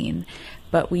lunch scene,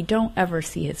 but we don't ever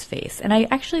see his face. And I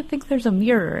actually think there's a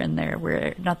mirror in there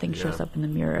where nothing shows up in the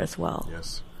mirror as well.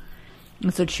 Yes.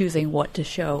 And so choosing what to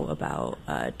show about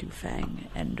Du Feng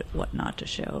and what not to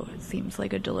show, it seems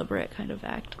like a deliberate kind of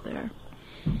act there.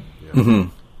 Yeah.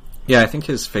 Yeah, I think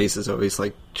his face is always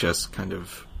like just kind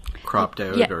of cropped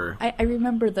out. Yeah, or I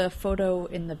remember the photo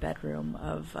in the bedroom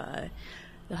of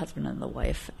the husband and the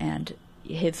wife, and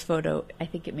his photo, I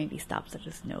think it maybe stops at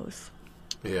his nose.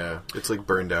 Yeah, it's like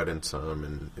burned out in some,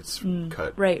 and it's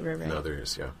cut Right. in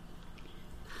others, yeah.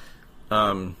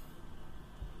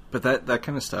 But that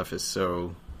kind of stuff is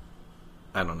so,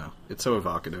 I don't know, it's so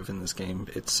evocative in this game.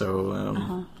 It's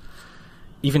so,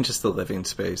 even just the living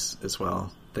space as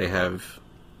well. They have,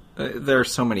 there are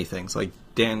so many things, like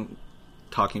Dan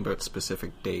talking about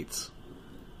specific dates.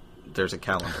 There's a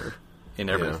calendar in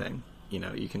everything. You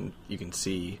can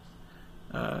see,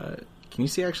 can you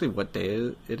see actually what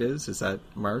day it is? Is that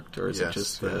marked, or is it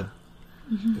just the...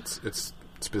 It's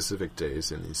specific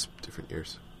days in these different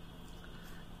years.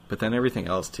 But then everything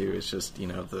else, too, is just,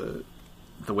 the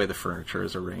way the furniture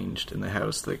is arranged in the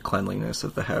house, the cleanliness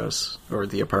of the house, or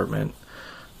the apartment.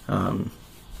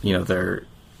 Their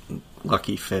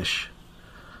lucky fish,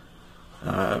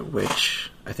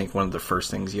 which I think one of the first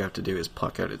things you have to do is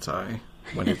pluck out its eye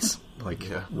when it's,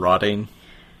 rotting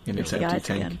in its empty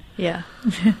tank. Again. Yeah.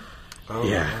 Oh,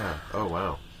 yeah. Oh,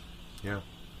 wow. Yeah.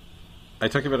 I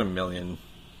took about 1 million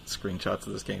screenshots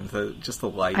of this game. Just the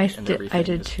light and everything. I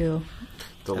did too.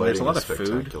 The lighting is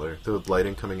spectacular. The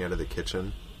lighting coming out of the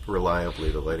kitchen,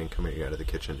 reliably, the lighting coming out of the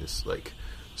kitchen is like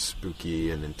spooky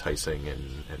and enticing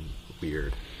and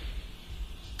weird.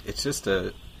 It's just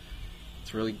it's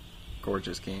a really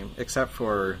gorgeous game, except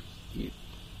for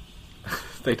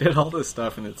they did all this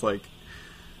stuff and it's like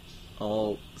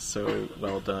all so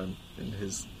well done, and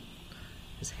his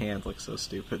hand looks so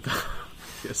stupid though.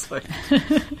 It's like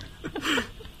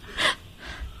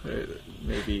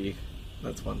maybe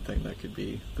That's one thing that could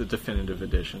be the definitive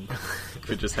edition.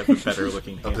 Could just have a better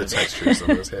looking hand. Of the textures on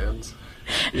those hands.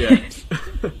 Yeah.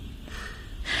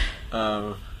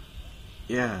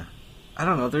 Yeah. I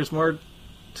don't know. There's more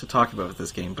to talk about with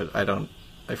this game, but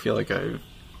I feel like I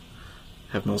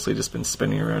have mostly just been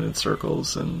spinning around in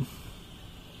circles. And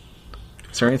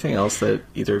is there anything else that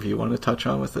either of you want to touch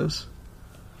on with this?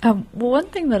 Well, one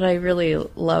thing that I really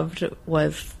loved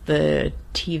was the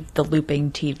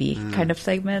looping TV kind of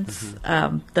segments.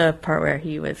 The part where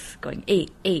he was going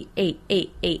 8, 8, 8,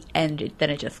 8, 8, and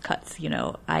then it just cuts.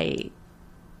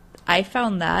 I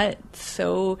found that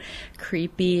so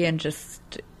creepy and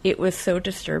just it was so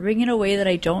disturbing in a way that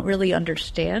I don't really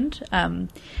understand.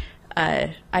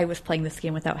 I was playing this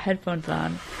game without headphones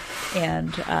on,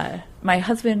 and my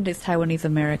husband is Taiwanese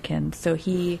American, so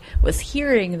he was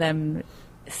hearing them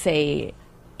say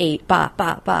 8 ba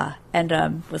ba ba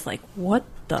and was like, what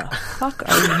the fuck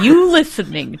are you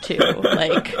listening to?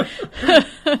 Like,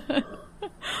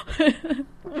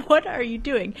 what are you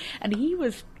doing? And he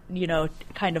was,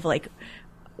 kind of like,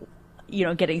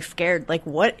 getting scared, like,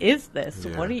 what is this?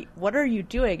 Yeah. What are you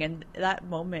doing? And that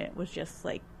moment was just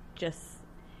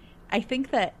I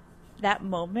think that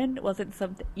moment wasn't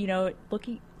something,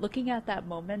 looking at that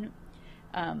moment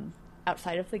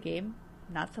outside of the game,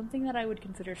 not something that I would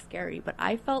consider scary, but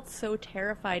I felt so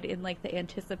terrified in like the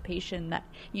anticipation that,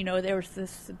 there was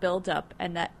this build up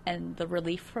and the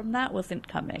relief from that wasn't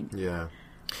coming. Yeah.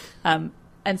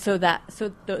 And so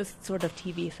those sort of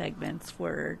TV segments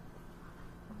were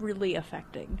really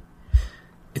affecting.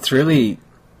 It's really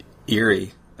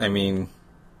eerie. I mean,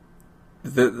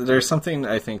 there's something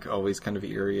I think always kind of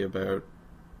eerie about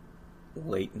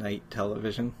late night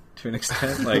television to an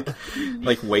extent,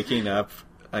 like waking up.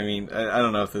 I mean, I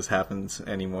don't know if this happens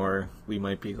anymore. We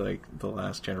might be like the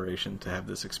last generation to have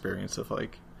this experience of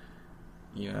like,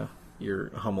 you're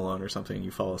home alone or something and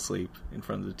you fall asleep in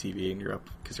front of the TV and you're up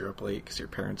because you're up late because your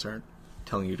parents aren't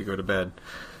telling you to go to bed,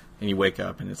 and you wake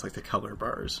up and it's like the color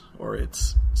bars or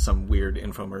it's some weird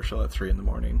infomercial at 3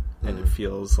 a.m. and it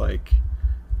feels like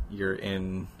you're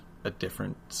in a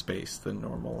different space than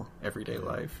normal everyday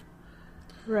life.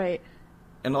 Right.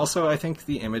 And also, I think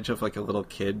the image of like a little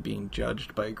kid being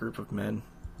judged by a group of men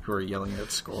who are yelling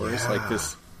out scores, like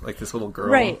this little girl,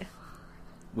 right?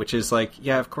 Which is like,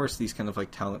 yeah, of course, these kind of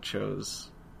like talent shows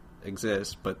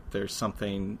exist, but there's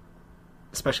something,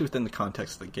 especially within the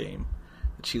context of the game,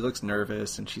 that she looks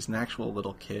nervous and she's an actual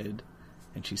little kid,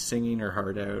 and she's singing her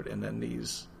heart out, and then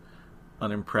these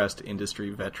unimpressed industry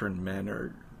veteran men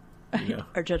are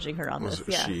judging her on this.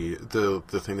 Yeah. The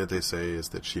thing that they say is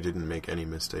that she didn't make any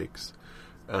mistakes.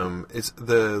 It's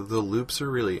the loops are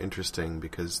really interesting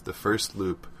because the first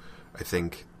loop, I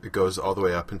think, it goes all the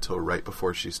way up until right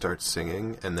before she starts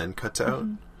singing and then cuts out.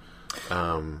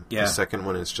 The second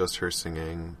one is just her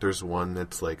singing. There's one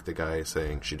that's like the guy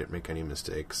saying she didn't make any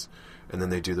mistakes, and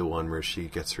then they do the one where she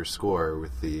gets her score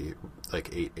with the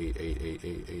like 8, 8, 8, 8,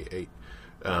 8, 8, 8.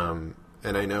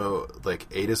 And I know like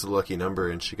 8 is a lucky number,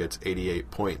 and she gets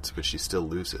 88 points, but she still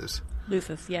loses.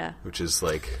 Yeah. Which is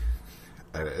like.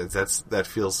 That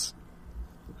feels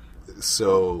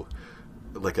so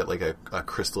like a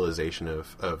crystallization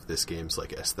of this game's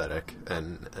like aesthetic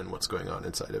and what's going on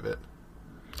inside of it.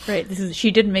 Right.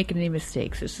 She didn't make any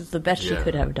mistakes. This is the best she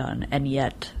could have done, and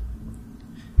yet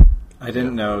I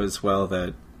didn't know as well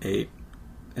that 8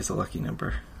 is a lucky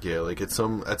number. Yeah, like at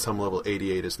some level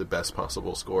 88 is the best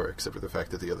possible score, except for the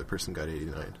fact that the other person got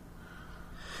 89.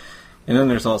 And then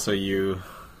there's also you,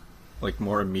 like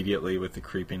more immediately with the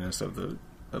creepiness of the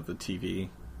TV,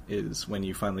 is when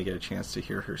you finally get a chance to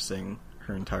hear her sing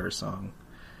her entire song.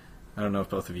 I don't know if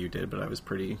both of you did, but I was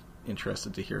pretty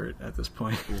interested to hear it at this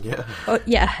point. Yeah. Oh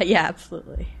yeah,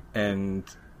 absolutely. And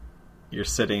you're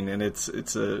sitting, and it's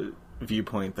a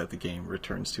viewpoint that the game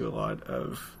returns to a lot,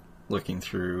 of looking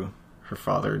through her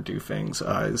father Dufang's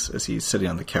eyes as he's sitting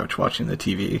on the couch watching the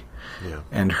TV. Yeah.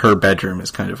 And her bedroom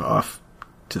is kind of off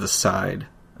to the side,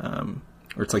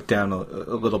 or it's like down a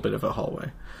little bit of a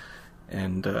hallway.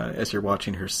 And as you're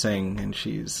watching her sing and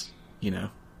she's,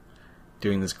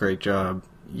 doing this great job,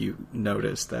 you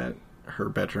notice that her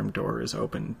bedroom door is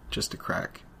open just a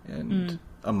crack, and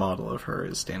a model of her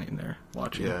is standing there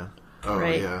watching. Yeah. Oh,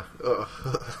 right. Yeah.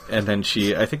 And then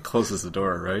she, I think, closes the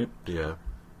door, right? Yeah.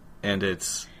 And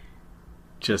it's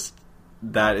just,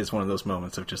 that is one of those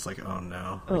moments of just like, oh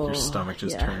no, like your stomach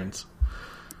just turns.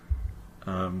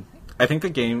 I think the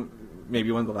game,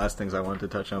 maybe one of the last things I wanted to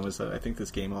touch on was that I think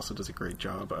this game also does a great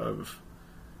job of,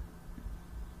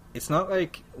 it's not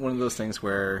like one of those things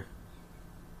where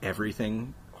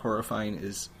everything horrifying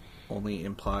is only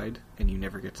implied and you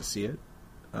never get to see it.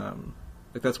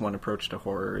 Like, that's one approach to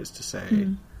horror, is to say,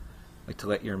 like, to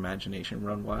let your imagination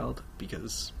run wild,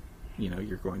 because, you know,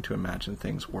 you're going to imagine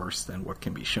things worse than what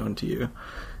can be shown to you.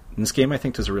 And this game, I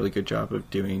think, does a really good job of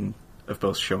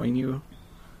both showing you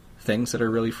things that are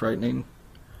really frightening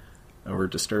or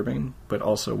disturbing, but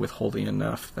also withholding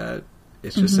enough that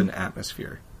it's just an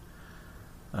atmosphere.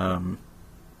 The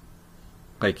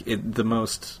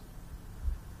most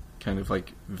kind of,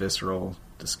 like, visceral,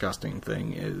 disgusting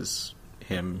thing is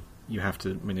him. You have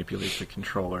to manipulate the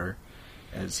controller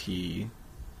as he,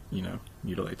 you know,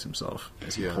 mutilates himself.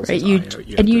 As he pulls his eye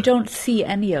out. You don't see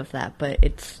any of that, but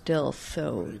it's still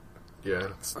so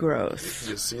gross.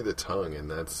 You see the tongue,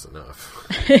 and that's enough.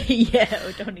 Yeah,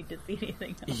 we don't need to see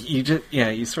anything else.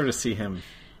 You sort of see him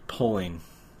pulling.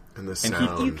 And the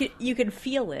sound. You can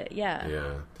feel it, yeah.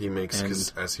 Yeah, he makes,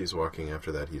 because as he's walking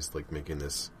after that, he's, like, making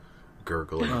this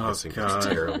gurgling, hissing. It's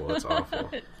terrible, it's awful.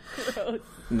 It's gross.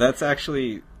 That's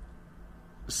actually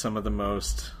some of the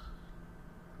most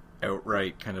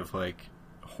outright kind of, like,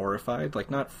 horrified, like,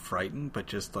 not frightened, but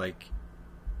just, like,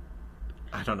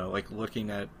 I don't know, like, looking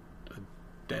at a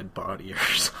dead body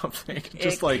or something.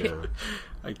 Just, like,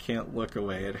 I can't look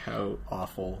away at how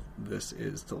awful this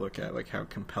is to look at, like, how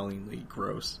compellingly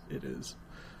gross it is.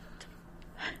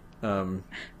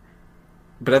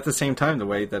 But at the same time, the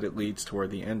way that it leads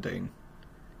toward the ending,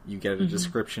 you get a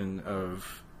description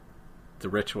of the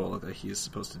ritual that he is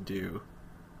supposed to do,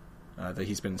 that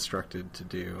he's been instructed to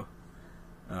do,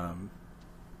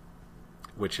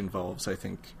 which involves, I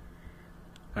think,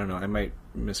 I don't know, I might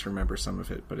misremember some of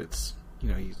it, but it's, you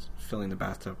know, he's filling the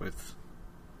bathtub with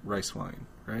rice wine,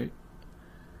 right?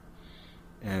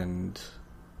 And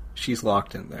she's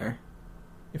locked in there,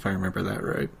 if I remember that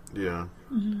right. Yeah.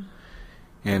 Mm-hmm.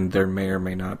 And there may or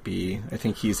may not be, I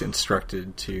think he's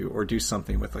instructed to, or do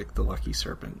something with, like, the lucky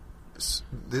serpent.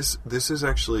 This is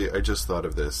actually, I just thought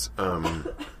of this.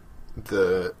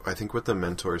 I think what the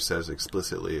mentor says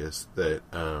explicitly is that,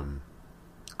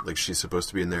 like, she's supposed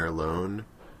to be in there alone,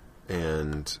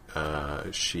 and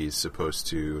she's supposed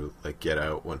to, like, get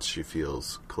out once she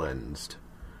feels cleansed.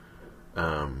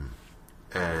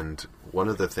 And one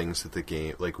of the things that the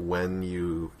game, like, when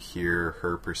you hear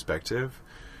her perspective,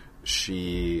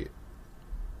 she,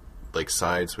 like,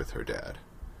 sides with her dad.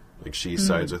 Like, she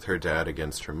sides with her dad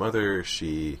against her mother.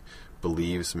 She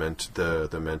believes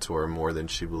the mentor more than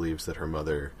she believes that her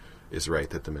mother is right,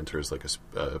 that the mentor is, like,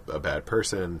 a bad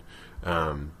person.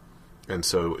 And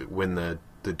so when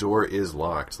the door is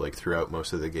locked, like, throughout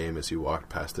most of the game, as you walk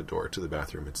past the door to the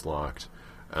bathroom, it's locked.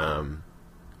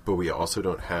 But we also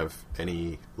don't have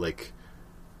any, like,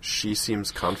 she seems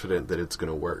confident that it's going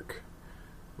to work,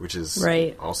 which is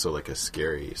also, like, a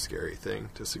scary, scary thing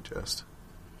to suggest.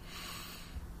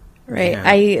 Right. Yeah.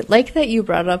 I like that you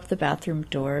brought up the bathroom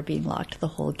door being locked the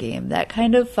whole game. That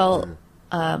kind of felt,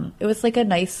 it was like a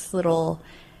nice little,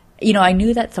 you know, I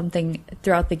knew that something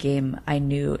throughout the game, I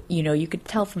knew, you know, you could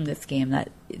tell from this game that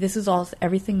this is all,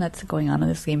 everything that's going on in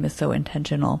this game is so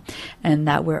intentional, and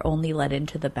that we're only let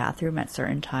into the bathroom at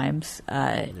certain times,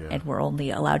 and we're only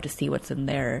allowed to see what's in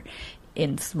there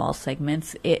in small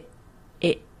segments. It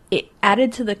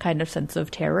added to the kind of sense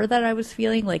of terror that I was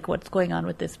feeling, like, what's going on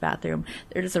with this bathroom?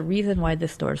 There's a reason why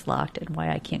this door's locked and why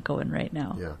I can't go in right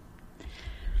now. Yeah.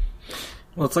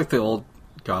 Well, it's like the old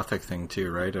Gothic thing,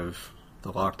 too, right? Of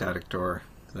the locked attic door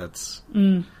that's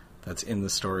in the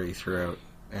story throughout,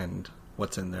 and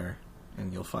what's in there,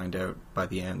 and you'll find out by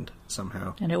the end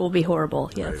somehow. And it will be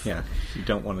horrible, yes. Right. Yeah, you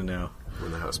don't want to know.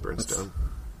 When the house burns down.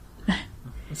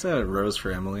 What's that, Rose for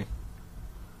Emily?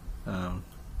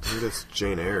 I think that's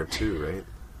Jane Eyre, too,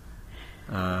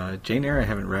 right? Jane Eyre I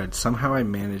haven't read. Somehow I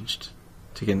managed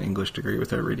to get an English degree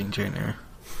without reading Jane Eyre.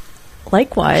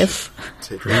 Likewise.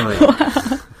 Really?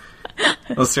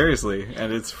 Well, seriously.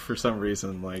 And it's, for some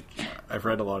reason, like, I've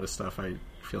read a lot of stuff I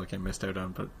feel like I missed out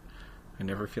on, but I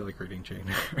never feel like reading Jane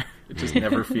Eyre. It just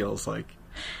never feels like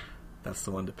that's the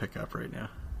one to pick up right now.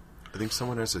 I think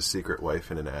someone has a secret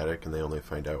wife in an attic, and they only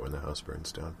find out when the house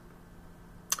burns down.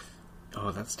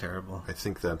 Oh, that's terrible. I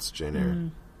think that's Jane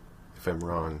Eyre. If I'm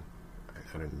wrong,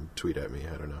 I don't tweet at me.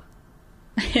 I don't know.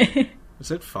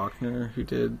 Was it Faulkner who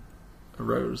did A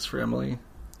Rose for Emily?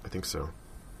 I think so.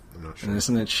 I'm not sure. And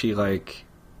isn't it she, like,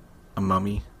 a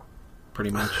mummy,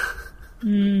 pretty much?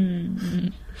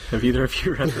 Have either of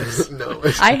you read this? No.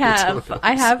 I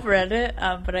have read it,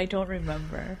 but I don't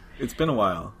remember. It's been a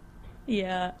while.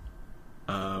 Yeah.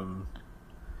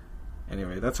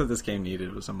 Anyway, that's what this game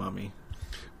needed, was a mummy.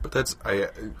 But that's, I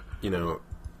know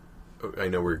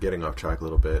we're getting off track a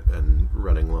little bit and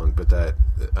running long, but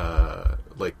that,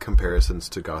 like, comparisons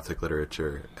to Gothic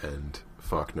literature and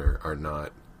Faulkner are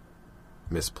not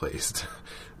misplaced.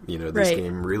 This Right.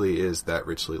 game really is that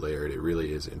richly layered. It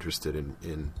really is interested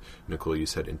in Nicole, you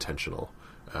said intentional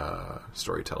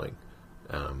storytelling,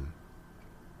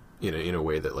 in a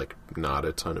way that like not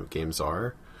a ton of games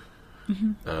are.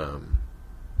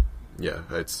 Yeah,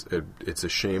 it's a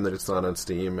shame that it's not on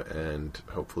Steam, and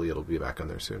hopefully it'll be back on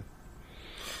there soon.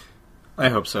 I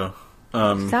hope so.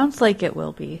 Sounds like it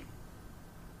will be.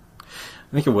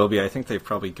 I think it will be. I think they've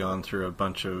probably gone through a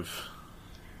bunch of...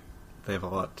 They had a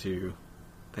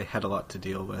lot to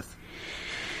deal with,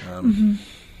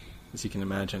 as you can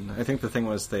imagine. I think the thing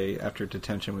was after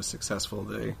Detention was successful,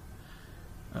 they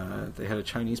had a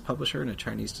Chinese publisher and a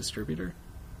Chinese distributor.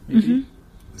 Maybe?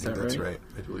 I think that's right.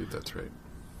 I believe that's right.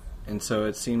 And so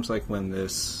it seems like when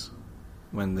this,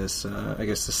 I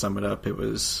guess to sum it up, it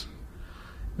was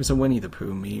a Winnie the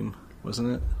Pooh meme,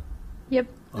 wasn't it? Yep.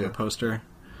 On the poster.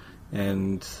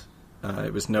 And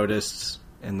it was noticed,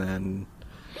 and then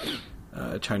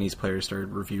Chinese players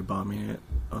started review bombing it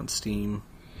on Steam.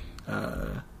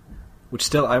 Which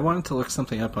still, I wanted to look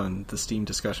something up on the Steam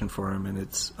discussion forum, and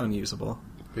it's unusable.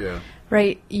 Yeah.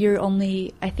 Right.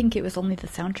 I think it was only the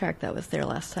soundtrack that was there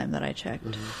last time that I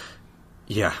checked.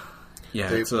 Yeah. Yeah,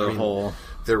 it's a whole...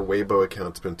 Their Weibo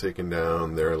account's been taken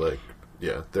down. They're like...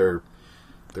 Yeah, they're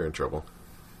in trouble.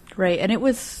 Right, and it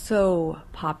was so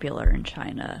popular in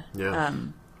China. Yeah.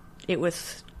 It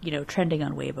was, trending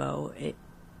on Weibo.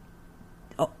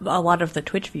 A lot of the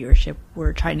Twitch viewership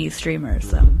were Chinese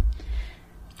streamers.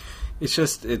 It's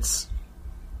just, it's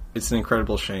an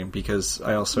incredible shame, because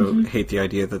I also hate the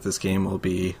idea that this game will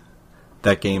be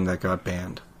that game that got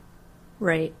banned.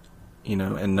 Right.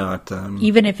 And not...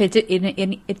 even if it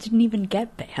didn't even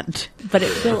get banned, but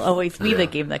it will always be the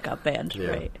game that got banned,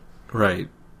 right? Right.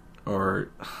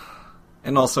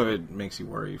 And also it makes you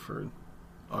worry for,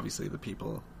 obviously, the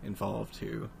people involved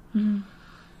who...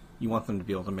 You want them to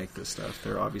be able to make this stuff.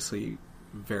 They're obviously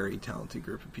a very talented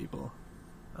group of people.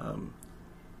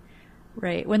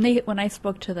 Right. When I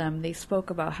spoke to them, they spoke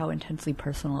about how intensely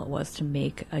personal it was to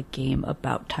make a game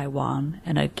about Taiwan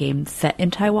and a game set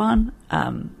in Taiwan.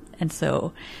 And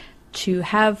so to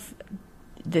have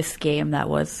this game that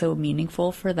was so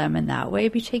meaningful for them in that way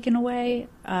be taken away,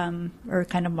 or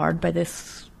kind of marred by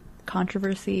this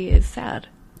controversy is sad.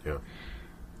 Yeah.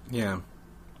 Yeah.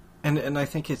 And I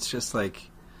think it's just like,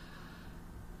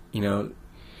 and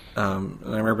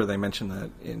I remember they mentioned that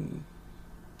in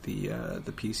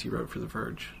the piece you wrote for The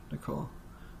Verge, Nicole,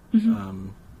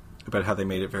 about how they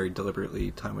made it very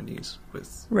deliberately Taiwanese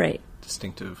with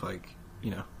distinctive,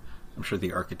 I'm sure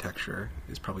the architecture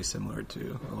is probably similar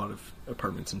to a lot of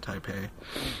apartments in Taipei.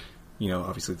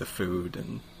 Obviously the food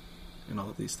and all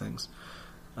of these things.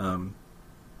 But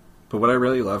what I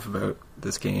really love about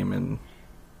this game, and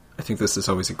I think this is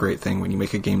always a great thing when you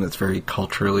make a game that's very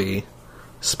culturally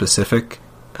specific,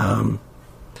 and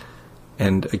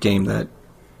a game that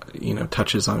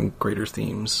touches on greater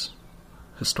themes,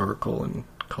 historical and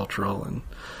cultural,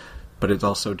 but it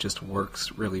also just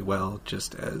works really well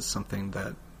just as something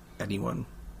that anyone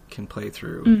can play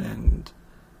through and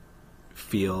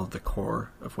feel the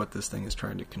core of what this thing is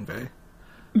trying to convey.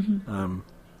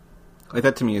 Like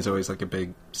that to me is always like a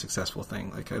big successful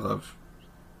thing. Like I love,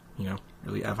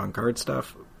 really avant-garde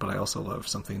stuff, but I also love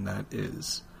something that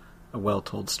is a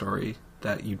well-told story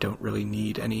that you don't really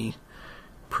need any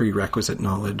prerequisite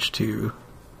knowledge to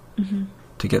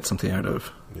get something out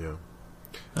of. Yeah.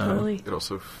 Totally. It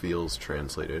also feels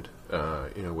translated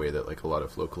in a way that like a lot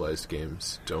of localized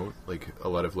games don't. Like a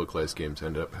lot of localized games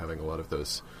end up having a lot of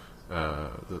those,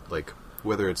 like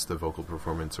whether it's the vocal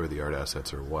performance or the art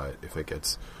assets or what, if it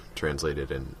gets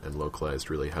translated and localized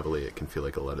really heavily, it can feel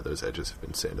like a lot of those edges have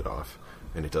been sanded off,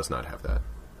 and it does not have that.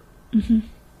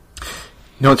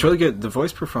 No, it's really good. The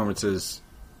voice performances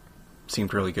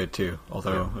seemed really good too,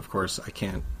 although of course I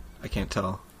can't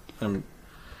tell.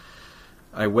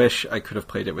 I wish I could have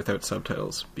played it without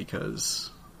subtitles, because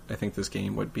I think this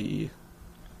game would be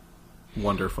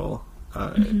wonderful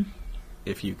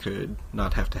if you could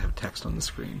not have to have text on the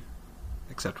screen,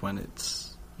 except when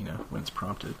it's when it's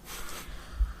prompted.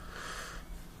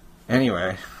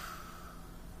 Anyway,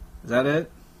 is that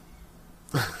it?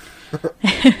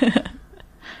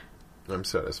 I'm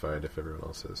satisfied if everyone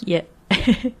else is. Yeah.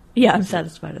 Yeah, I'm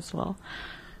satisfied as well.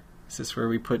 Is this where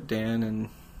we put Dan in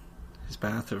his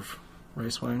bath of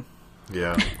rice wine?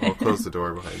 Yeah, I'll close the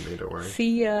door behind me, don't worry.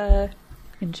 See ya.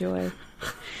 Enjoy.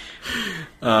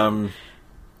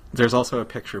 There's also a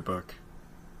picture book,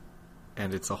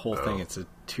 and it's a whole thing. It's a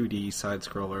 2D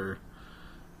side-scroller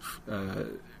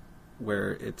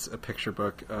where it's a picture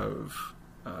book of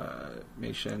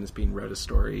Mei Shen is being read a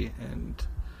story, and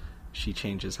she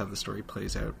changes how the story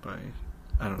plays out by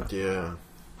I don't know. Yeah.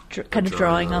 Kind of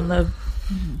drawing on the...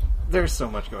 There's so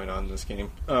much going on in this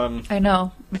game. I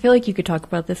know. I feel like you could talk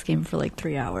about this game for like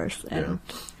 3 hours and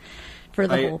for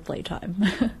the whole playtime.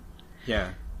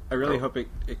 Yeah. I really hope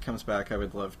it comes back. I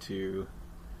would love to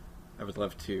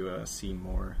see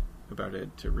more about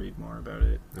it, to read more about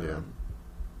it. Yeah.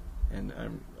 And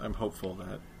I'm hopeful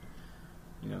that,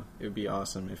 it would be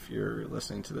awesome if you're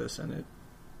listening to this and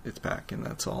it's back and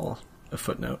that's all a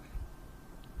footnote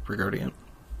regarding it.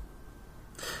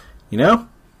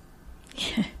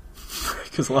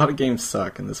 Because a lot of games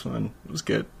suck and this one was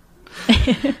good.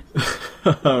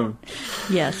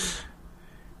 Yes.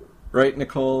 Right,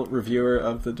 Nicole, reviewer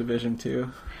of The Division 2?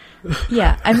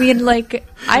 Yeah, I mean, like,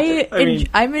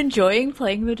 I'm enjoying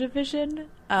playing The Division,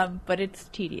 but it's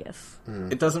tedious.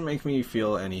 It doesn't make me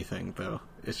feel anything, though.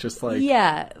 It's just like...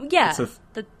 Yeah,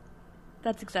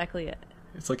 that's exactly it.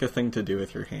 It's like a thing to do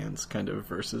with your hands, kind of,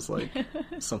 versus, like,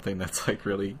 something that's, like,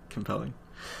 really compelling.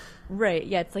 Right,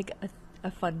 yeah, it's like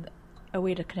a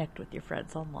way to connect with your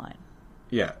friends online.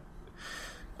 Yeah.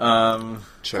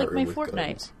 It's like my Fortnite.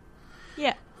 Guns.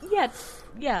 Yeah.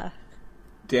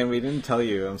 Dan, we didn't tell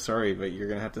you, I'm sorry, but you're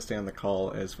going to have to stay on the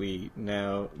call as we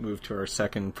now move to our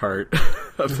second part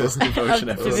of this devotion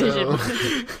episode.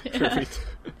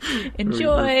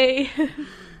 Enjoy!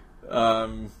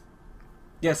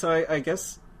 Yeah, so I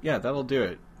guess, that'll do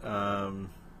it.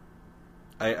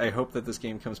 I hope that this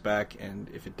game comes back, and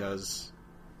if it does,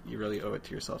 you really owe it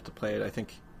to yourself to play it. I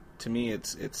think, to me,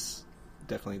 it's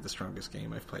definitely the strongest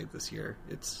game I've played this year.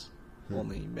 It's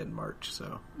only mid-March,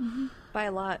 so... Mm-hmm. By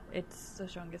a lot, it's the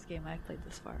strongest game I've played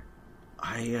this far.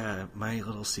 My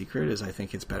little secret is I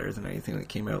think it's better than anything that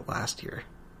came out last year,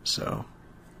 so...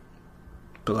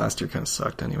 But last year kind of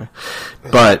sucked anyway.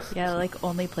 But... Yeah, I,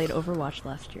 only played Overwatch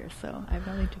last year, so I have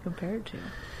nothing to compare it to.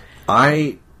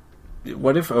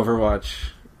 What if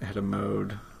Overwatch had a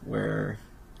mode where...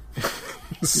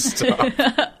 Stop.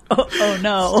 Oh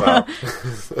no. Stop.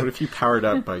 What if you powered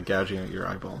up by gouging out your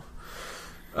eyeball?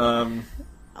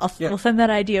 We'll send that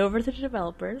idea over to the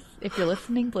developers. If you're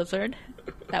listening, Blizzard,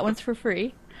 that one's for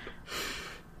free.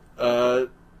 So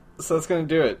that's going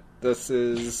to do it. This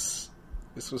was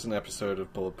an episode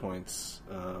of Bullet Points.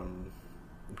 I'm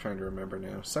trying to remember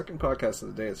now. Second podcast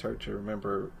of the day. It's hard to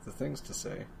remember the things to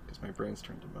say because my brain's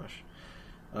turned to mush.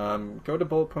 Go to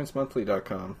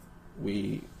bulletpointsmonthly.com.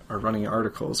 We are running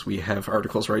articles. We have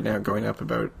articles right now going up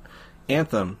about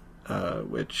Anthem,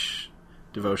 which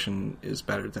Devotion is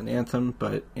better than Anthem,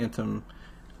 but Anthem,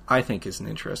 I think, is an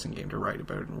interesting game to write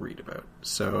about and read about.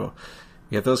 So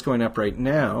we have those going up right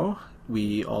now.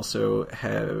 We also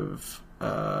have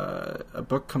a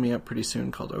book coming up pretty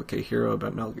soon called OK Hero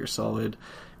about Metal Gear Solid,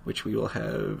 which we will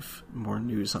have more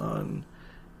news on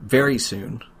very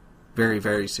soon. Very,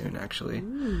 very soon, actually.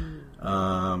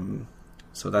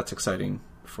 So that's exciting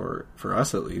for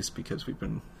us, at least, because we've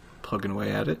been plugging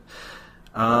away at it.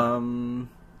 And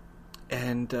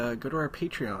go to our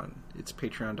Patreon. It's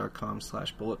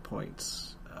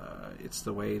patreon.com/bulletpoints. It's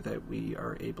the way that we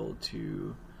are able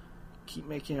to keep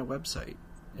making a website.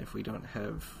 If we don't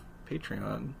have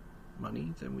Patreon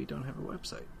money, then we don't have a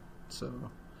website. So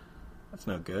that's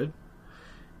no good.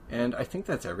 And I think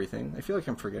that's everything. I feel like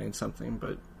I'm forgetting something,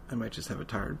 but I might just have a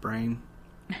tired brain.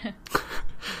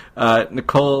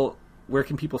 Nicole, where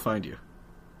can people find you?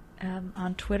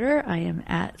 On Twitter, I am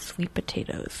at Sweet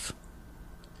Potatoes.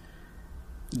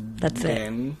 That's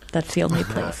it. That's the only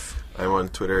place. I'm on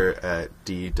Twitter at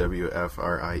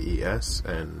DWFRIES,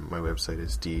 and my website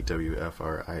is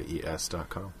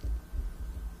DWFRIES.com.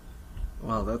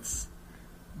 Well, that's...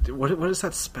 What does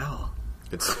that spell?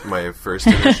 It's my first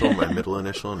initial, my middle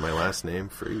initial, and my last name,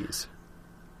 Freeze.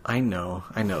 I know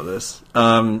this.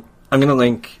 I'm going to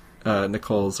link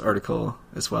Nicole's article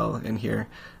as well in here.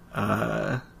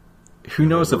 Who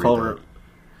knows if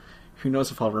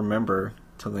I'll remember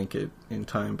to link it in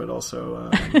time, but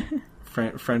also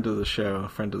friend of the show,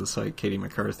 friend of the site, Katie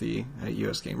McCarthy at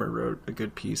US Gamer wrote a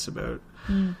good piece about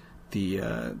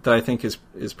that I think is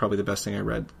probably the best thing I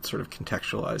read, sort of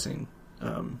contextualizing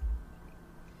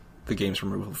the game's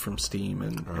removal from Steam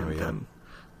and them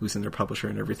losing their publisher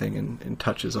and everything, and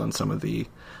touches on some of the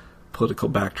political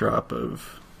backdrop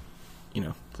of,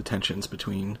 the tensions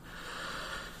between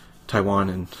Taiwan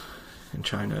and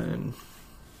China, and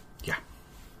I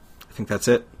think that's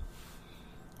it.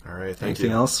 All right, thank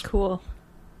Anything you. else? Cool.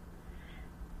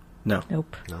 No.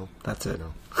 Nope. No. That's it.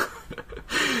 No.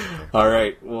 All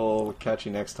right, we'll catch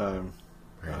you next time.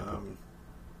 Right.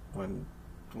 When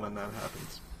that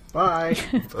happens. Bye.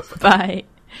 Bye.